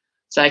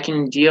so I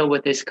can deal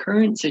with this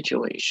current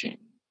situation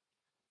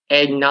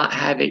and not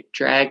have it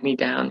drag me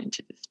down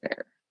into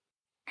despair?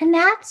 And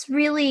that's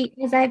really,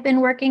 as I've been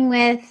working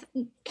with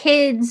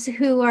kids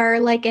who are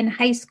like in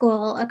high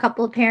school, a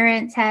couple of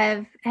parents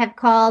have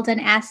called and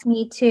asked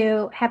me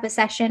to have a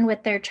session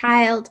with their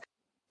child.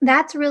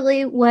 That's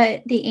really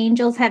what the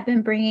angels have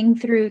been bringing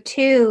through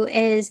too,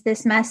 is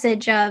this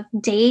message of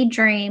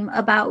daydream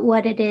about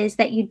what it is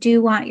that you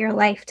do want your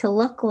life to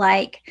look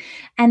like,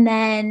 and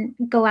then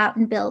go out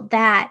and build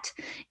that.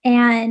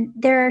 And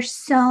there are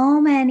so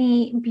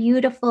many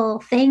beautiful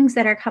things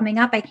that are coming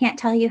up. I can't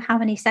tell you how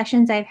many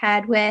sessions I've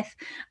had with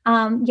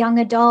young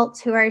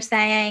adults who are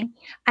saying,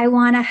 I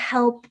want to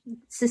help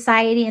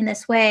society in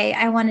this way.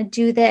 I want to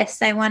do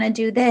this. I want to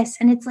do this.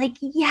 And it's like,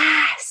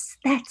 yes.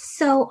 That's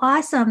so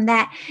awesome.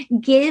 That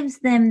gives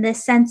them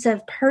this sense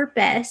of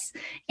purpose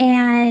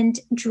and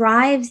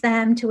drives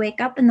them to wake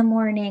up in the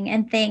morning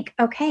and think,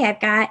 okay, I've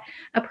got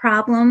a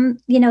problem,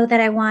 that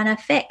I want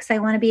to fix. I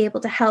want to be able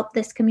to help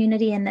this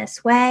community in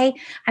this way.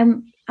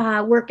 I'm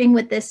working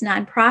with this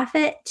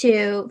nonprofit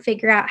to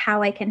figure out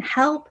how I can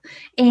help.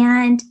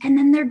 And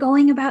then they're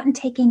going about and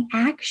taking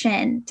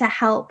action to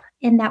help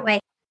in that way.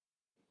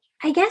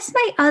 I guess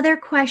my other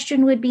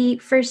question would be,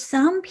 for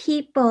some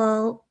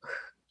people,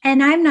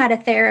 and I'm not a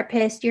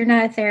therapist, you're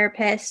not a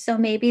therapist, so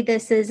maybe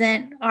this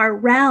isn't our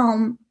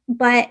realm,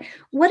 but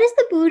what does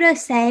the Buddha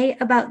say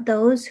about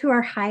those who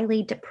are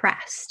highly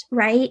depressed,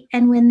 right?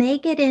 And when they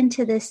get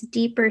into this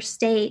deeper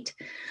state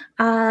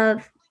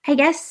of, I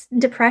guess,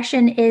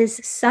 depression is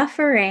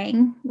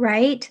suffering,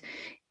 right?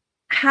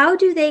 How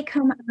do they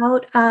come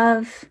out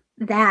of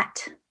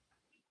that?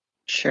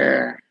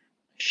 Sure.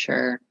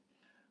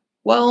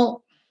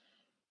 Well,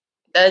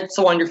 that's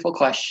a wonderful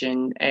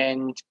question.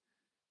 And,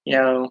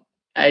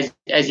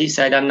 as you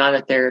said, I'm not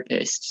a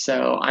therapist,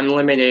 so I'm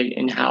limited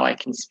in how I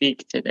can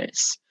speak to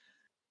this.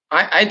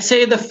 I'd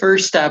say the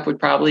first step would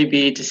probably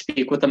be to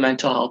speak with a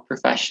mental health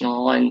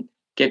professional and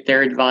get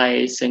their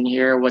advice and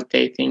hear what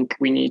they think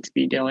we need to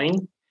be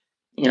doing.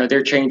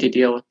 They're trained to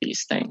deal with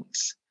these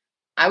things.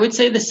 I would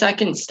say the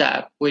second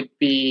step would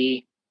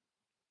be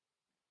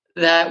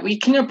that we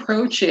can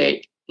approach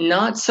it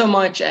not so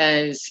much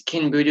as,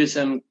 can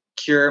Buddhism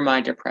cure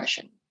my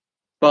depression?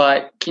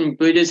 But can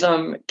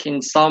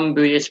some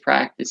Buddhist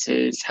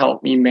practices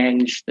help me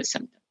manage the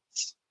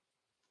symptoms?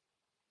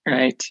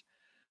 Right?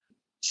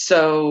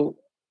 So,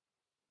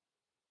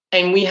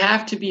 and we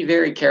have to be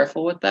very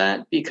careful with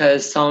that,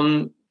 because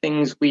some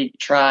things we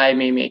try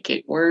may make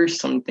it worse,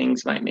 some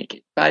things might make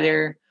it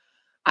better.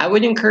 I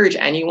would encourage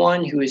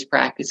anyone who is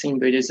practicing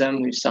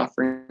Buddhism, who's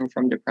suffering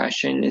from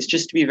depression, is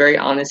just to be very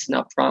honest and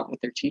upfront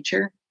with their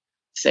teacher.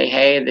 Say,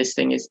 hey, this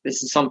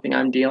is something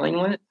I'm dealing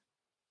with.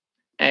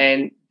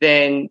 And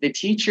then the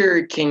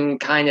teacher can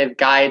kind of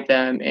guide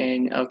them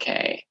in,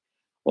 okay,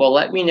 well,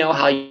 let me know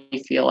how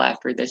you feel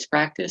after this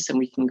practice and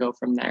we can go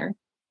from there.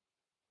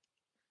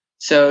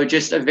 So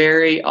just a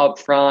very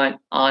upfront,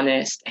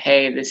 honest,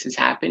 hey, this is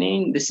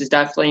happening. This is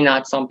definitely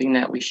not something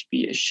that we should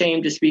be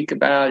ashamed to speak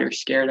about or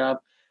scared of,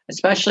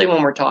 especially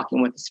when we're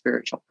talking with a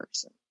spiritual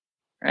person,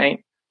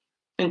 right?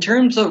 In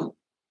terms of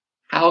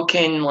how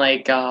can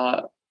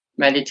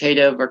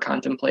meditative or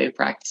contemplative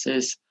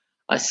practices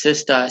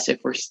assist us if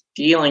we're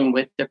dealing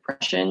with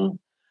depression,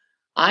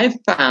 I've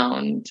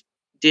found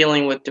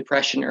dealing with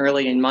depression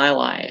early in my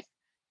life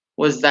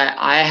was that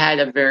I had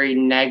a very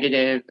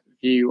negative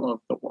view of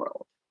the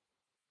world.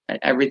 That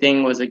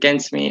everything was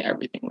against me,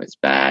 everything was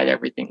bad,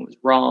 everything was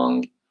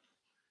wrong.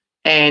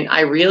 And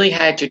I really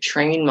had to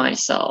train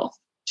myself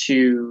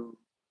to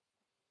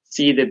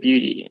see the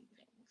beauty in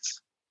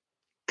things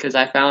because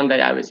I found that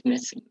I was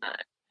missing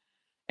that.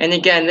 And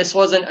again, this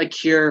wasn't a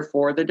cure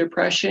for the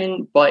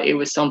depression, but it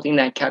was something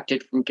that kept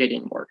it from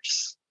getting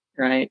worse,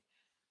 right?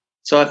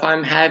 So if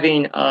I'm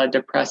having a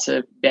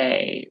depressive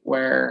day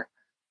where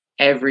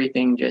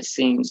everything just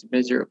seems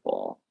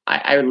miserable,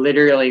 I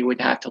literally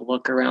would have to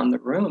look around the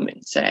room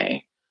and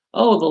say,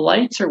 oh, the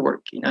lights are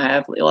working. I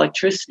have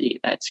electricity.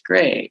 That's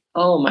great.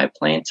 Oh, my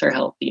plants are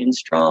healthy and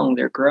strong.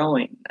 They're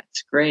growing.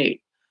 That's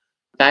great.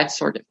 That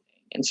sort of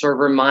thing. And sort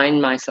of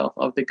remind myself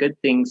of the good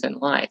things in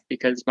life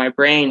because my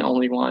brain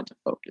only wanted to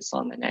focus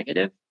on the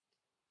negative.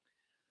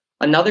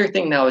 Another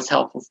thing that was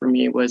helpful for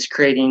me was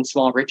creating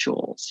small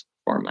rituals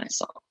for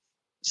myself.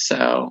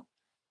 So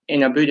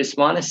in a Buddhist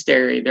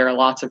monastery, there are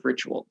lots of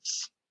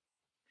rituals.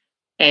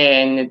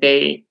 And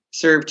they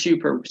serve two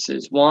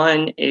purposes.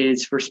 One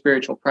is for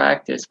spiritual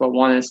practice, but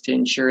one is to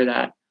ensure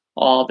that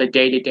all the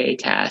day-to-day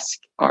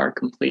tasks are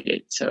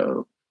completed.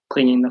 So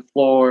cleaning the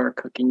floor,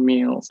 cooking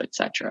meals,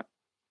 etc.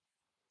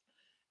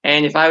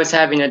 And if I was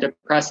having a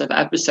depressive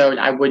episode,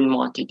 I wouldn't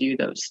want to do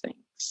those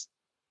things,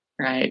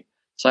 right?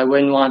 So I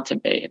wouldn't want to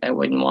bathe. I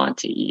wouldn't want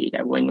to eat.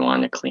 I wouldn't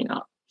want to clean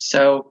up.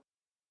 So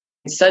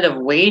instead of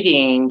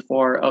waiting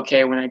for,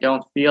 okay, when I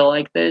don't feel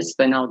like this,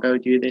 then I'll go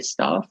do this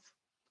stuff,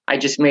 I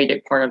just made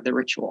it part of the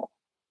ritual.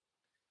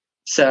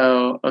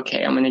 So,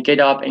 okay, I'm going to get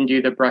up and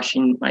do the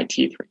brushing my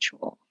teeth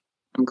ritual.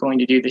 I'm going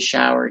to do the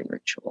showering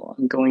ritual.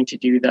 I'm going to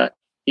do the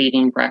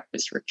eating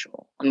breakfast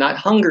ritual. I'm not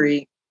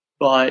hungry,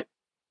 but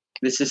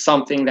this is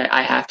something that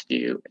I have to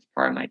do as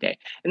part of my day.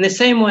 In the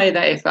same way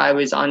that if I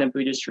was on a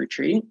Buddhist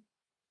retreat,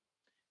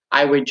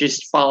 I would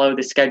just follow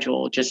the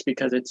schedule just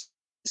because it's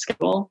a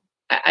schedule.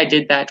 I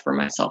did that for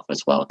myself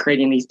as well,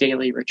 creating these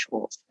daily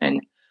rituals.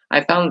 And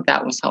I found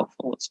that was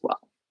helpful as well.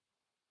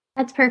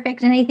 That's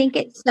perfect. And I think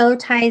it so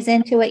ties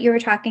into what you were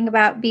talking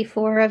about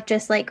before of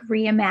just like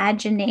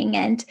reimagining,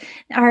 and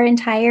our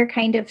entire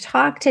kind of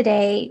talk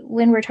today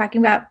when we're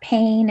talking about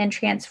pain and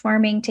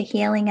transforming to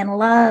healing and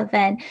love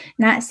and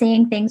not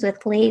seeing things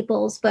with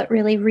labels, but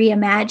really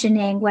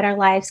reimagining what our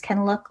lives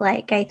can look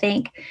like. I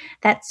think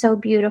that's so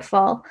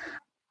beautiful.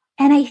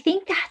 And I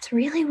think that's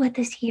really what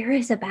this year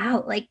is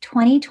about. Like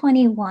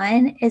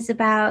 2021 is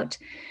about,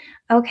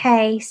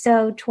 okay,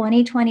 so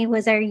 2020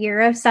 was our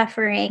year of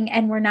suffering,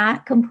 and we're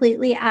not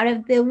completely out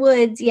of the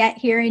woods yet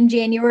here in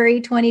January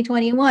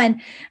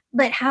 2021.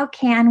 But how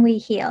can we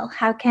heal?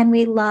 How can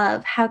we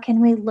love? How can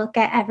we look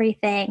at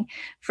everything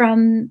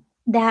from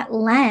that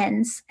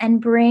lens and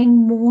bring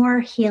more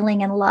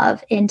healing and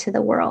love into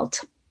the world?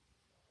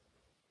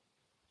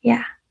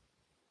 Yeah.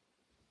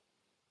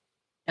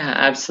 Yeah,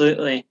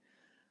 absolutely.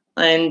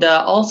 And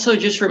also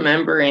just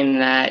remembering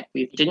that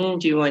we didn't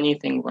do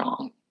anything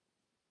wrong.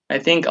 I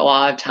think a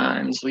lot of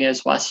times we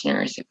as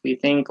Westerners, if we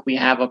think we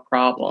have a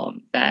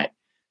problem, that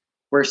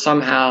we're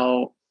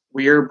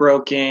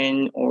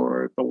broken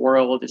or the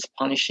world is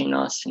punishing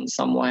us in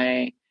some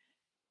way.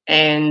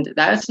 And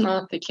that's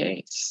not the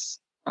case.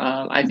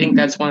 I think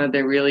that's one of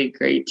the really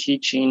great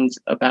teachings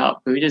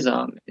about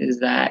Buddhism is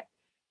that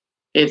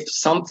if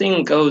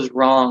something goes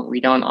wrong, we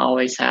don't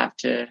always have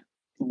to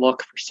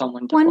look for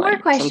someone to blame. One more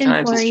question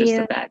Sometimes for it's you.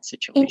 just a bad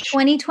situation. In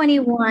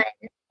 2021,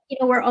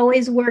 we're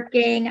always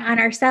working on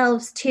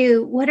ourselves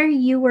too. What are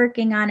you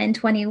working on in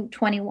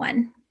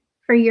 2021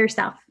 for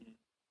yourself?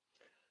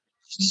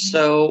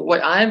 So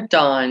what I've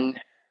done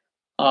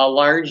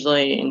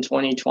largely in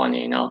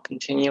 2020, and I'll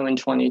continue in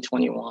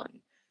 2021,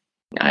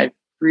 I've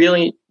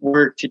really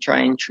worked to try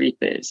and treat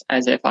this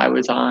as if I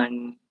was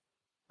on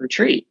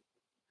retreat.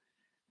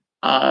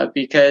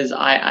 Because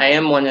I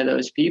am one of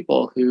those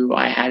people who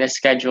I had a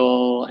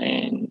schedule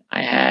and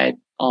I had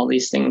all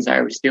these things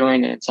I was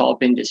doing and it's all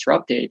been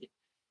disrupted.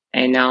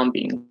 And now I'm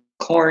being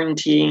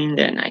quarantined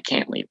and I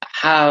can't leave the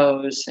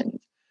house. And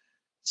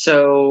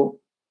so,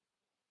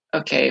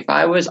 okay, if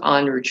I was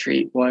on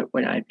retreat, what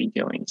would I be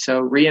doing?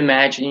 So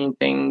reimagining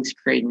things,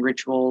 creating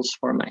rituals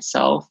for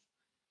myself.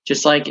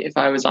 Just like if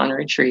I was on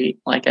retreat,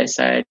 like I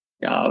said,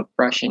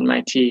 brushing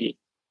my teeth,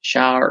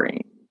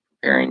 showering,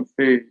 preparing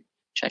food,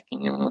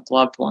 checking in with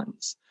loved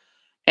ones.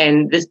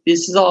 And this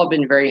has all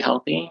been very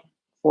healthy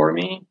for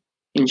me,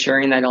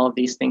 ensuring that all of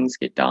these things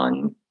get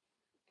done.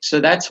 So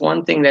that's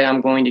one thing that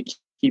I'm going to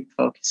keep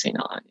focusing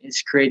on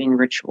is creating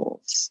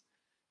rituals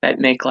that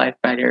make life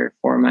better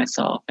for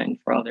myself and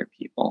for other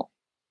people.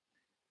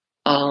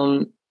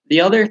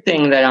 The other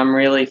thing that I'm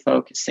really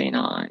focusing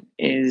on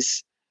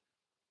is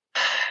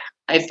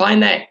I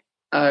find that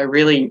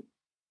really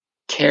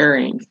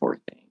caring for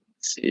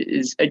things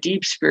is a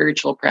deep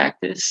spiritual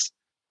practice.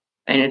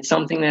 And it's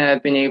something that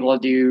I've been able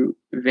to do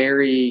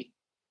very,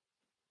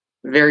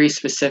 very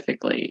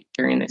specifically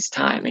during this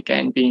time.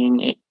 Again,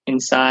 being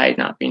inside,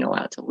 not being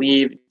allowed to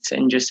leave,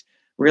 and just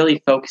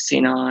really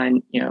focusing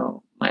on,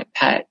 my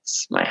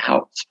pets, my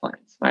house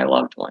plants, my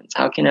loved ones.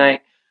 How can I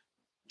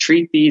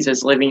treat these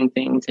as living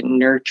things and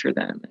nurture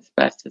them as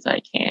best as I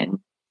can?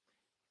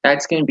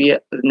 That's going to be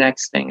the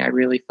next thing I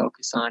really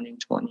focus on in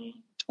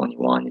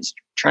 2021 is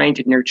trying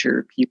to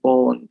nurture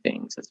people and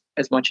things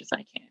as much as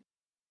I can.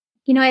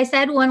 I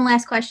said one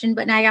last question,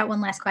 but now I got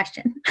one last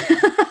question.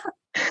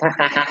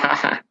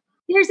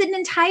 There's an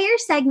entire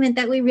segment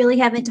that we really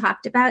haven't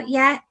talked about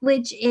yet,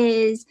 which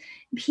is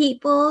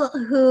people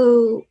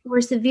who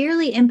were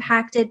severely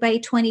impacted by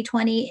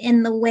 2020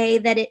 in the way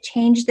that it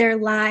changed their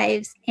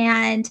lives.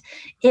 And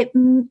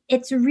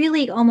it's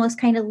really almost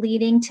kind of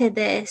leading to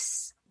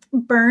this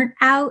burnt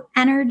out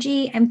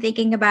energy. I'm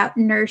thinking about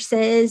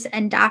nurses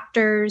and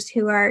doctors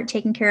who are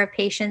taking care of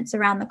patients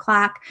around the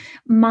clock,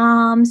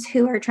 moms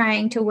who are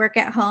trying to work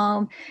at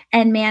home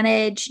and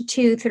manage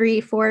 2, 3,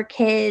 4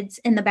 kids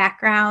in the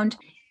background.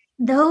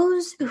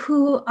 Those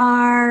who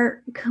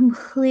are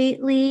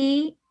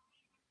completely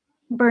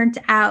burnt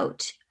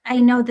out. I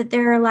know that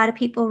there are a lot of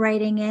people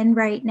writing in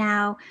right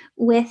now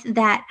with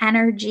that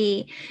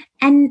energy.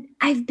 And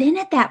I've been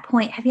at that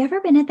point. Have you ever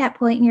been at that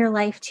point in your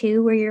life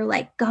too, where you're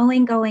like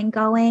going,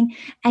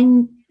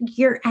 and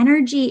your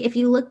energy, if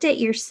you looked at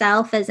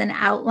yourself as an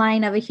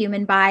outline of a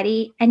human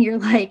body and you're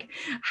like,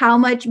 how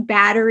much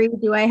battery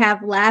do I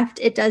have left?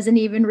 It doesn't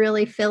even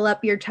really fill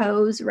up your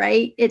toes,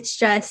 right? It's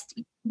just,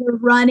 you're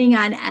running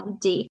on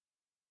empty.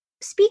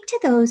 Speak to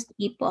those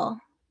people.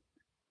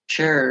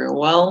 Sure.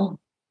 Well,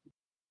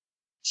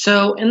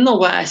 so in the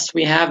West,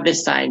 we have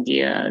this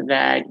idea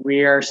that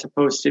we are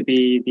supposed to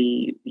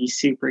be the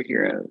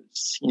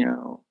superheroes,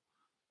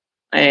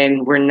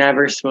 and we're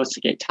never supposed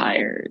to get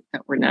tired,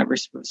 that we're never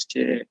supposed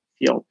to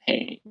feel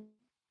pain.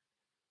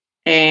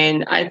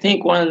 And I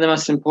think one of the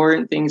most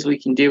important things we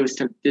can do is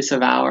to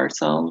disavow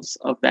ourselves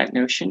of that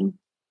notion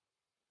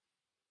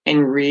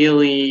and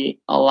really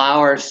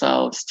allow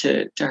ourselves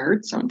to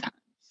hurt sometimes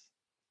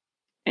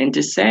and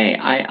to say,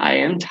 I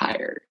am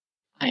tired,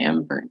 I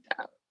am burnt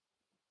out.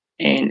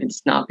 And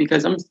it's not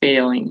because I'm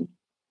failing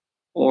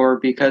or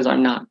because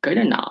I'm not good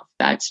enough.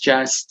 That's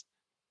just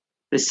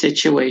the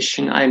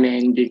situation I'm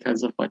in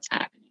because of what's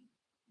happening.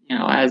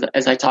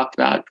 As I talked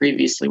about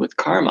previously with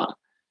karma,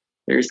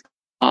 there's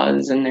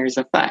cause and there's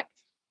effect.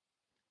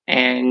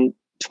 And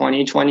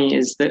 2020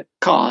 is the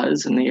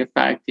cause, and the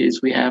effect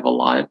is we have a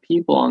lot of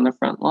people on the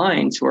front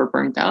lines who are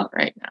burnt out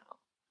right now.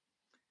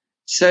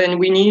 So, and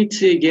we need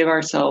to give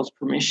ourselves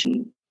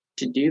permission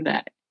to do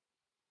that.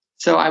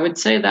 So I would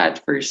say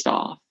that first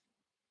off.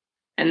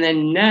 And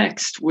then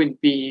next would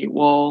be,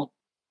 well,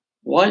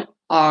 what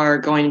are,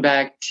 going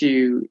back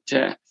to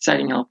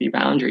setting healthy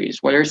boundaries,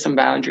 what are some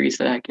boundaries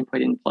that I can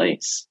put in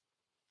place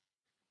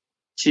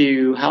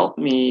to help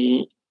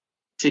me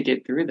to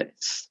get through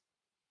this?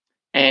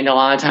 And a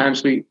lot of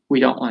times we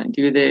don't want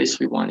to do this.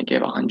 We want to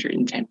give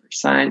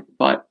 110%,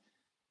 but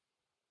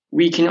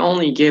we can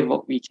only give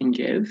what we can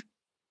give.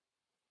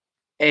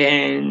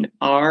 And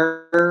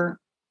our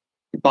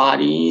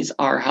bodies,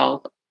 our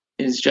health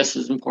is just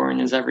as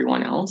important as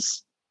everyone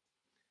else.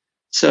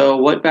 So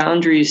what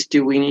boundaries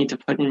do we need to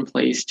put in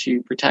place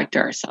to protect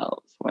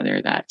ourselves?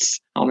 Whether that's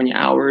how many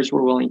hours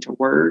we're willing to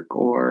work,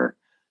 or,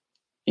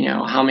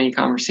 how many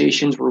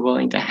conversations we're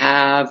willing to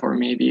have, or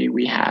maybe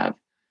we have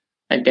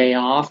a day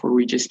off where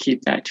we just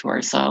keep that to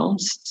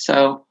ourselves.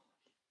 So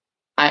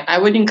I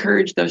would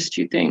encourage those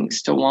two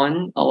things. To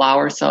one, allow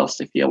ourselves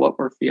to feel what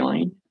we're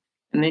feeling.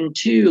 And then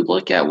two,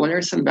 look at what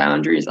are some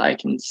boundaries I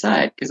can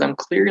set, because I'm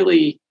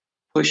clearly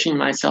pushing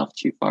myself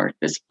too far at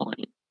this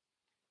point.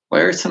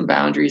 What are some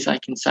boundaries I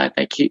can set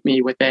that keep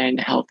me within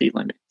healthy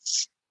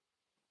limits?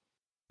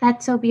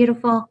 That's so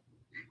beautiful.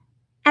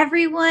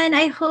 Everyone,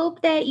 I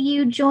hope that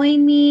you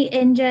join me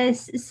in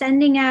just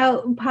sending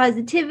out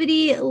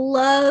positivity,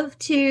 love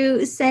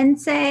to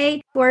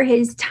Sensei for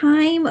his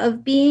time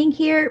of being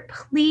here.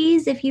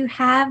 Please, if you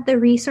have the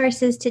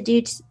resources to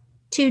do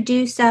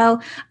so,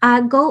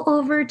 go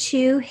over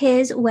to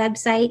his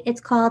website.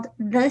 It's called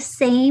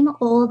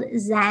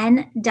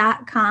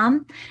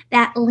thesameoldzen.com.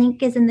 That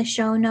link is in the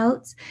show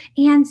notes.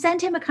 And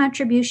send him a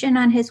contribution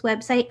on his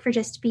website for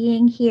just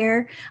being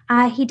here.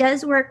 He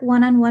does work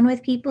one-on-one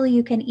with people.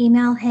 You can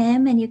email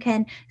him and you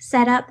can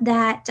set up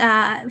that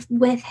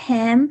with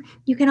him.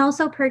 You can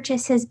also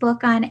purchase his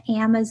book on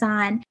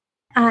Amazon.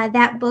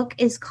 That book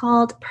is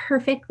called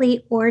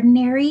Perfectly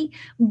Ordinary: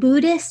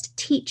 Buddhist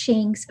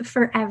Teachings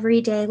for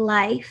Everyday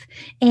Life.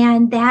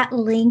 And that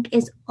link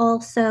is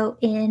also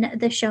in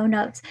the show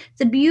notes. It's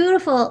a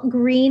beautiful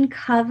green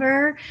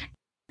cover.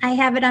 I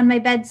have it on my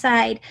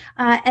bedside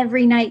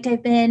every night.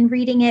 I've been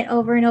reading it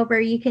over and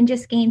over. You can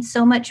just gain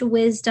so much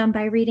wisdom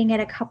by reading it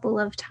a couple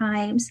of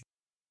times.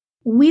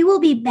 We will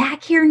be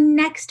back here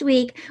next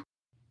week.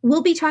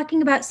 We'll be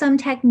talking about some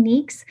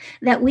techniques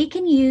that we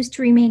can use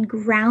to remain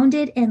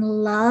grounded in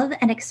love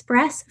and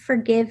express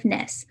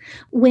forgiveness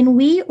when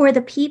we or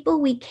the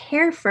people we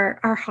care for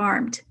are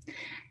harmed.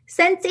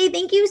 Sensei,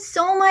 thank you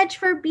so much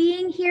for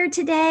being here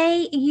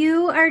today.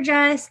 You are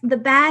just the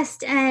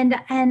best, and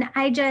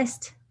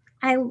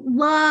I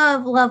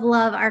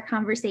love our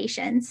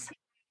conversations.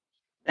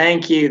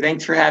 Thank you.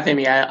 Thanks for having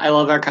me. I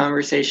love our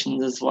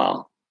conversations as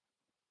well.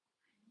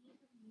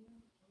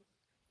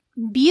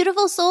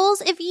 Beautiful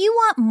souls, if you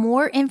want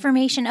more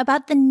information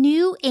about the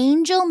new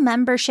Angel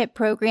Membership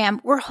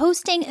Program, we're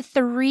hosting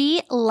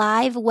 3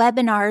 live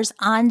webinars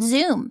on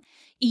Zoom.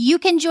 You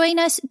can join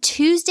us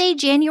Tuesday,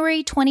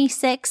 January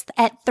 26th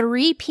at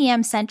 3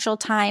 p.m. Central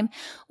Time,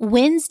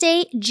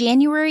 Wednesday,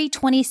 January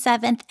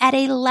 27th at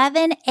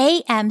 11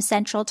 a.m.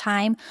 Central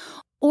Time,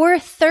 or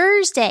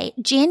Thursday,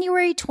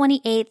 January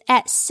 28th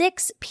at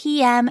 6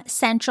 p.m.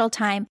 Central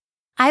Time.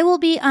 I will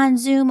be on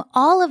Zoom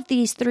all of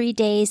these 3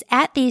 days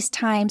at these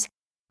times.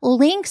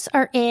 Links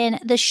are in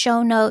the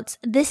show notes.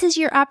 This is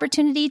your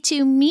opportunity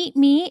to meet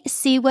me,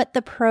 see what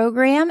the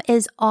program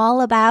is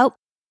all about.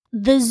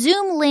 The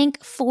Zoom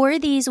link for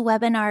these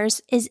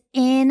webinars is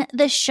in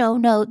the show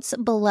notes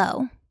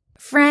below.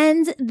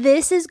 Friends,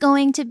 this is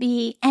going to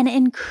be an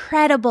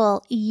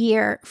incredible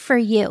year for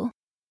you.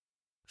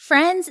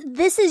 Friends,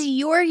 this is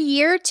your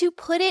year to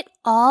put it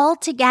all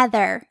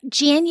together.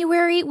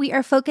 January, we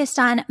are focused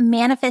on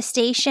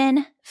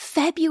manifestation.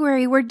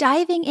 February, we're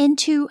diving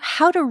into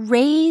how to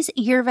raise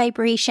your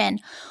vibration,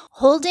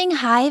 holding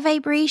high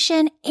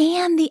vibration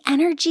and the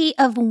energy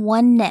of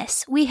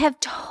oneness. We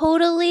have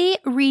totally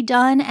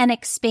redone and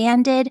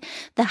expanded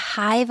the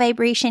high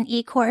vibration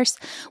e-course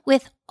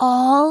with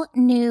all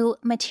new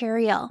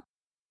material.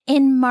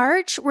 In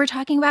March, we're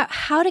talking about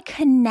how to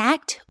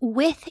connect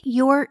with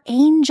your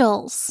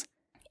angels.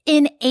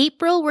 In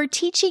April, we're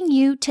teaching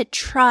you to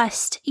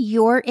trust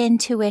your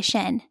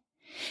intuition.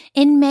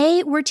 In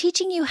May, we're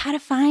teaching you how to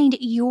find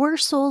your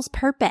soul's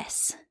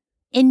purpose.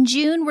 In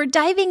June, we're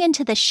diving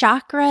into the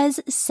chakras,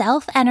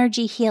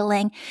 self-energy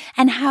healing,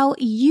 and how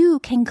you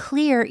can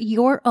clear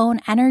your own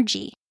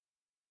energy.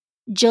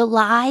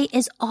 July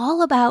is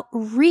all about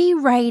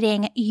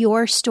rewriting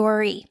your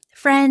story.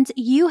 Friends,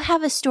 you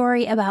have a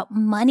story about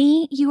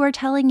money you are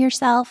telling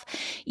yourself.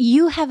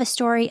 You have a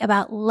story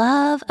about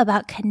love,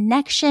 about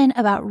connection,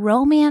 about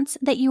romance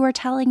that you are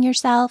telling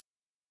yourself.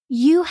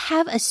 You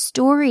have a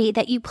story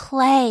that you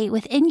play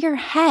within your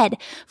head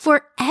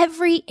for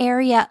every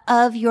area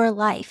of your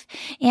life.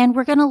 And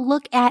we're going to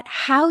look at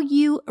how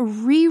you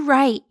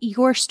rewrite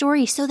your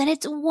story so that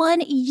it's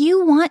one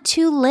you want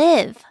to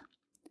live.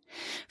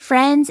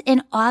 Friends,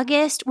 in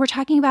August, we're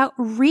talking about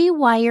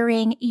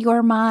rewiring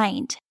your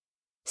mind.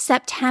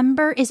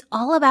 September is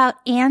all about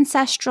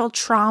ancestral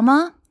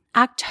trauma.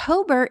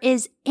 October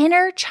is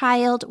inner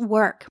child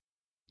work.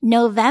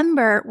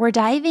 November, we're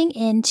diving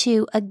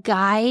into a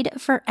guide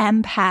for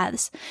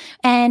empaths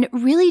and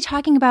really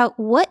talking about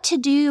what to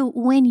do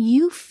when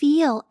you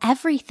feel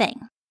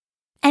everything.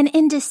 And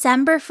in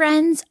December,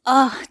 friends,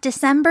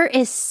 December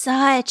is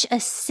such a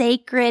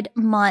sacred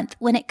month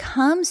when it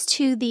comes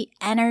to the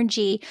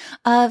energy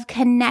of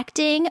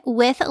connecting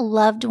with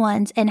loved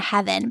ones in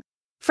heaven.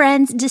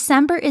 Friends,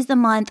 December is the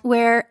month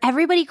where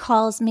everybody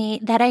calls me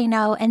that I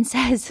know and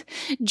says,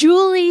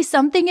 Julie,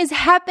 something is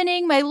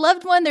happening. My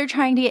loved one, they're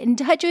trying to get in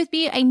touch with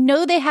me. I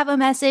know they have a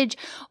message.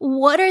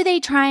 What are they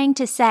trying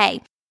to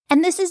say?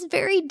 And this is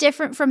very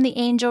different from the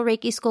Angel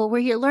Reiki School where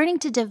you're learning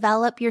to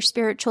develop your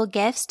spiritual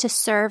gifts to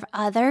serve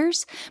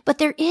others. But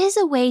there is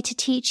a way to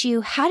teach you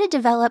how to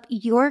develop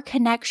your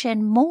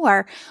connection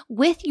more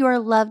with your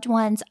loved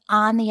ones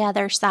on the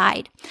other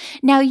side.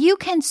 Now, you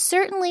can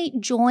certainly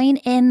join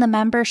in the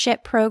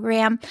membership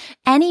program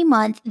any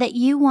month that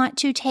you want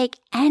to take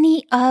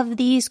any of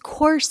these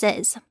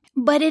courses.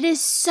 But it is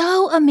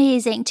so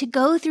amazing to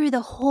go through the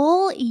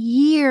whole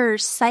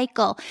year's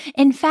cycle.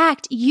 In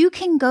fact, you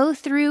can go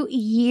through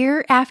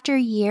year after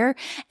year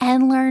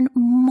and learn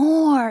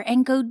more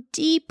and go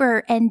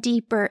deeper and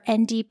deeper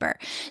and deeper.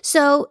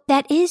 So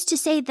that is to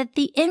say that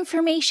the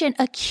information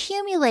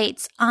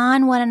accumulates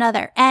on one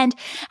another. And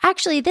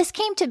actually, this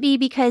came to be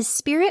because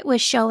Spirit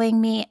was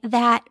showing me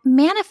that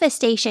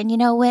manifestation,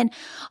 when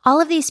all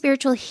of these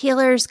spiritual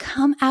healers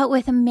come out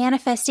with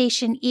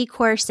manifestation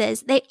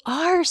e-courses, they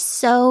are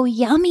so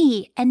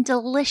yummy and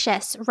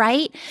delicious,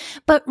 right?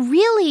 But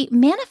really,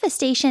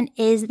 manifestation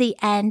is the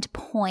end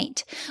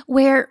point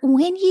where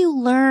when you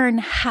learn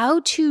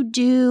how to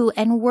do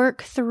and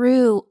work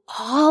through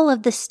all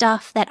of the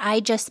stuff that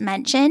I just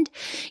mentioned,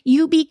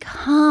 you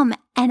become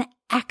an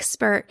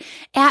expert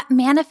at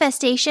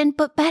manifestation,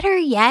 but better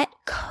yet,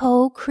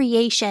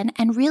 co-creation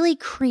and really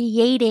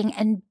creating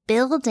and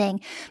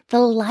building the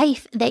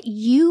life that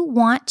you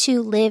want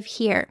to live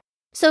here.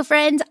 So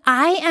friends,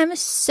 I am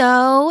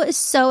so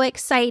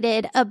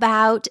excited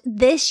about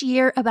this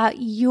year, about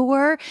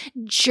your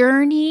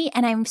journey,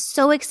 and I'm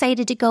so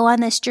excited to go on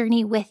this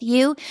journey with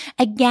you.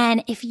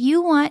 Again, if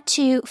you want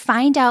to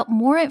find out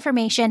more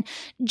information,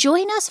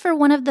 join us for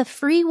one of the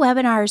free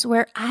webinars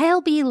where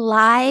I'll be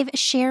live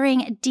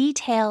sharing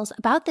details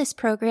about this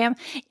program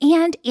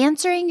and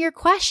answering your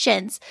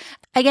questions.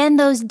 Again,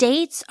 those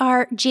dates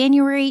are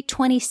January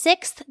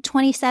 26th,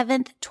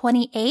 27th,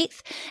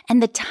 28th,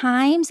 and the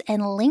times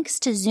and links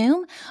to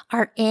Zoom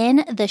are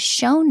in the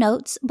show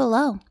notes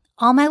below.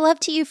 All my love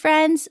to you,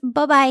 friends.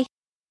 Bye-bye.